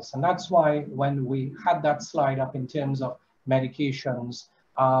choice. And that's why when we had that slide up in terms of medications,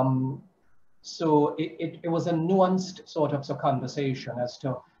 so it was a nuanced sort of conversation as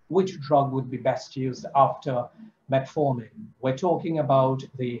to which drug would be best used after metformin. We're talking about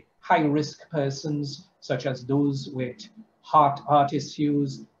the high-risk persons, such as those with heart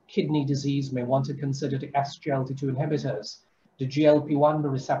issues, kidney disease, may want to consider the SGLT2 inhibitors. The GLP-1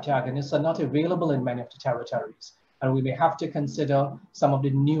 receptor agonists are not available in many of the territories, and we may have to consider some of the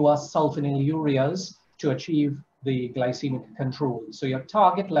newer sulfonylureas to achieve the glycemic control. So your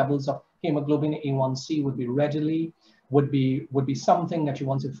target levels of hemoglobin A1C would be something that you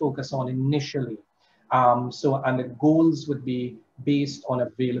want to focus on initially. And the goals would be based on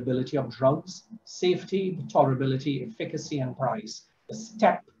availability of drugs, safety, tolerability, efficacy, and price. The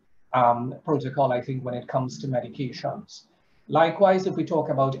STEP protocol, I think, when it comes to medications. Likewise, if we talk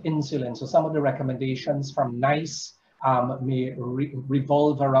about insulin, so some of the recommendations from NICE may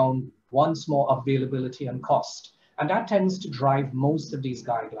revolve around Once more, availability and cost. And that tends to drive most of these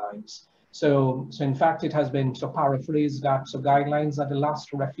guidelines. So in fact, it has been, to paraphrase that, so guidelines are the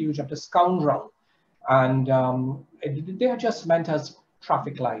last refuge of the scoundrel. And they are just meant as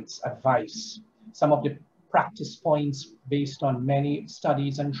traffic lights, advice. Some of the practice points based on many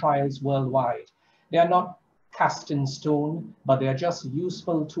studies and trials worldwide. They are not cast in stone, but they are just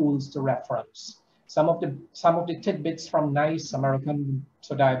useful tools to reference. Some of the tidbits from NICE, American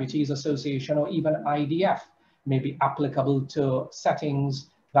Diabetes Association, or even IDF may be applicable to settings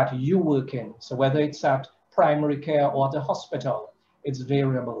that you work in. So whether it's at primary care or the hospital, it's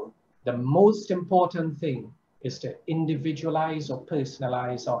variable. The most important thing is to individualize or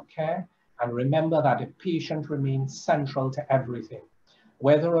personalize our care, and remember that the patient remains central to everything.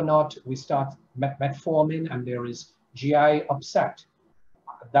 Whether or not we start metformin and there is GI upset,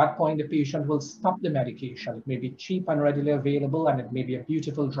 at that point, the patient will stop the medication. It may be cheap and readily available, and it may be a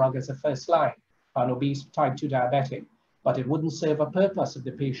beautiful drug as a first line for an obese type 2 diabetic, but it wouldn't serve a purpose if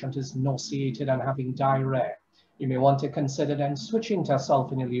the patient is nauseated and having diarrhea. You may want to consider then switching to a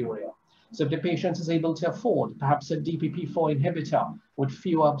sulfonylurea. So if the patient is able to afford perhaps a DPP-4 inhibitor with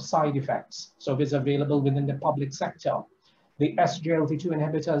fewer side effects, so if it's available within the public sector, the SGLT2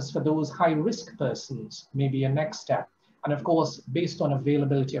 inhibitors for those high-risk persons may be a next step. And of course, based on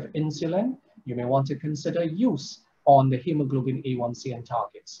availability of insulin, you may want to consider use on the hemoglobin A1C and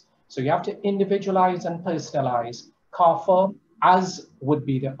targets. So you have to individualize and personalize. CARPHA, as would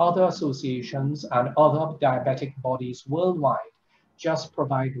be the other associations and other diabetic bodies worldwide, just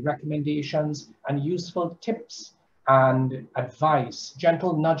provide recommendations and useful tips and advice,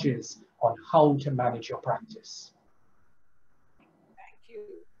 gentle nudges on how to manage your practice. Thank you.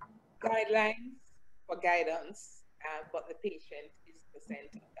 Guidelines for guidance, but the patient is the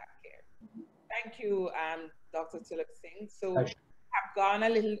center of that care. Thank you, Dr. Teelucksingh. So we have gone a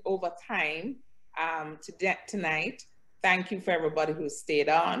little over time tonight. Thank you for everybody who stayed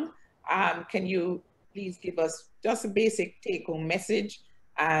on. Can you please give us just a basic take-home message?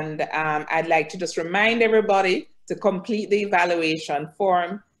 And I'd like to just remind everybody to complete the evaluation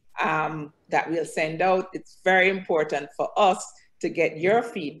form that we'll send out. It's very important for us to get your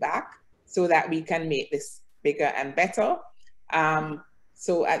feedback so that we can make this bigger and better.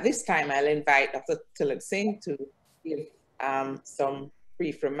 So at this time, I'll invite Dr. Teelucksingh to give some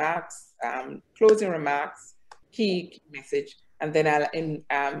brief remarks, closing remarks, key message, and then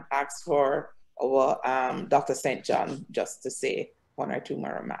I'll ask for our Dr. St. John just to say one or two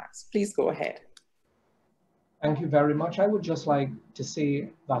more remarks. Please go ahead. Thank you very much. I would just like to say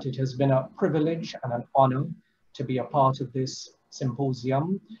that it has been a privilege and an honor to be a part of this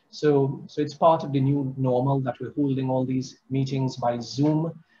symposium. So it's part of the new normal that we're holding all these meetings by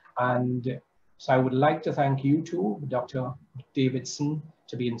Zoom. And so I would like to thank you too, Dr. Davidson,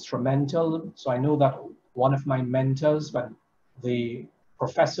 to be instrumental. So I know that one of my mentors, but the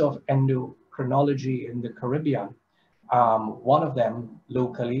professor of endocrinology in the Caribbean, one of them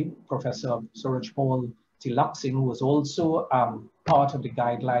locally, Professor Suraj Paul Teelucksingh, who was also part of the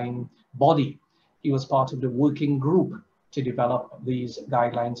guideline body. He was part of the working group to develop these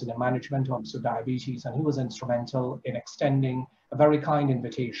guidelines in the management of diabetes, and he was instrumental in extending a very kind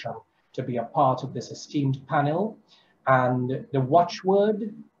invitation to be a part of this esteemed panel. And the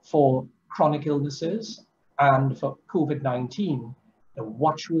watchword for chronic illnesses and for COVID-19, the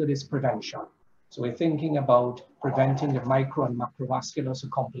watchword is prevention. So we're thinking about preventing the micro and macrovascular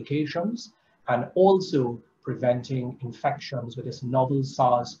complications, and also preventing infections with this novel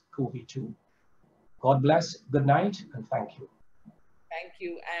SARS-CoV-2. God bless, good night, and thank you. Thank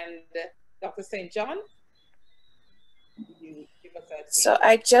you. And Dr. St. John? You give us a so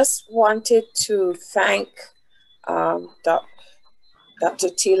I just wanted to thank Dr.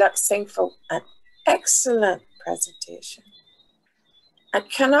 Teelucksingh for an excellent presentation. I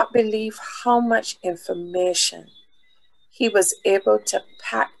cannot believe how much information he was able to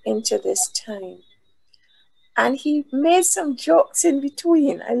pack into this time. And he made some jokes in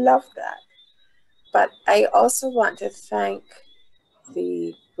between. I love that. But I also want to thank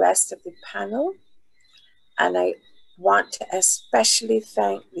the rest of the panel. And I want to especially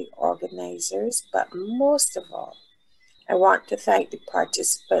thank the organizers, but most of all, I want to thank the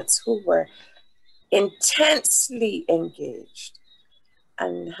participants who were intensely engaged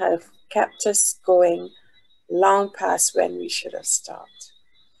and have kept us going long past when we should have stopped.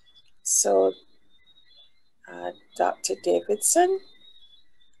 So, Dr. Davidson,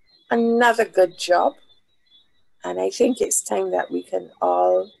 another good job. And I think it's time that we can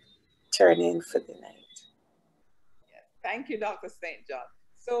all turn in for the night. Yes. Thank you, Dr. St. John.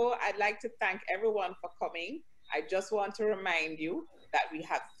 So I'd like to thank everyone for coming. I just want to remind you that we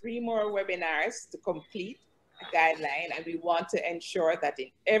have 3 more webinars to complete a guideline, and we want to ensure that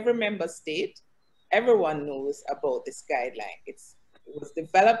in every member state, everyone knows about this guideline. It was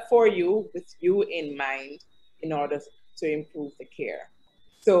developed for you with you in mind in order to improve the care.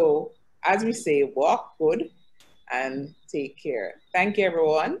 So as we say, walk good and take care. Thank you,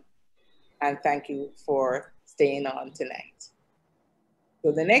 everyone. And thank you for staying on tonight.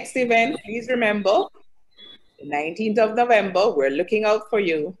 So the next event, please remember, the 19th of November, we're looking out for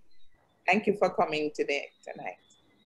you. Thank you for coming tonight.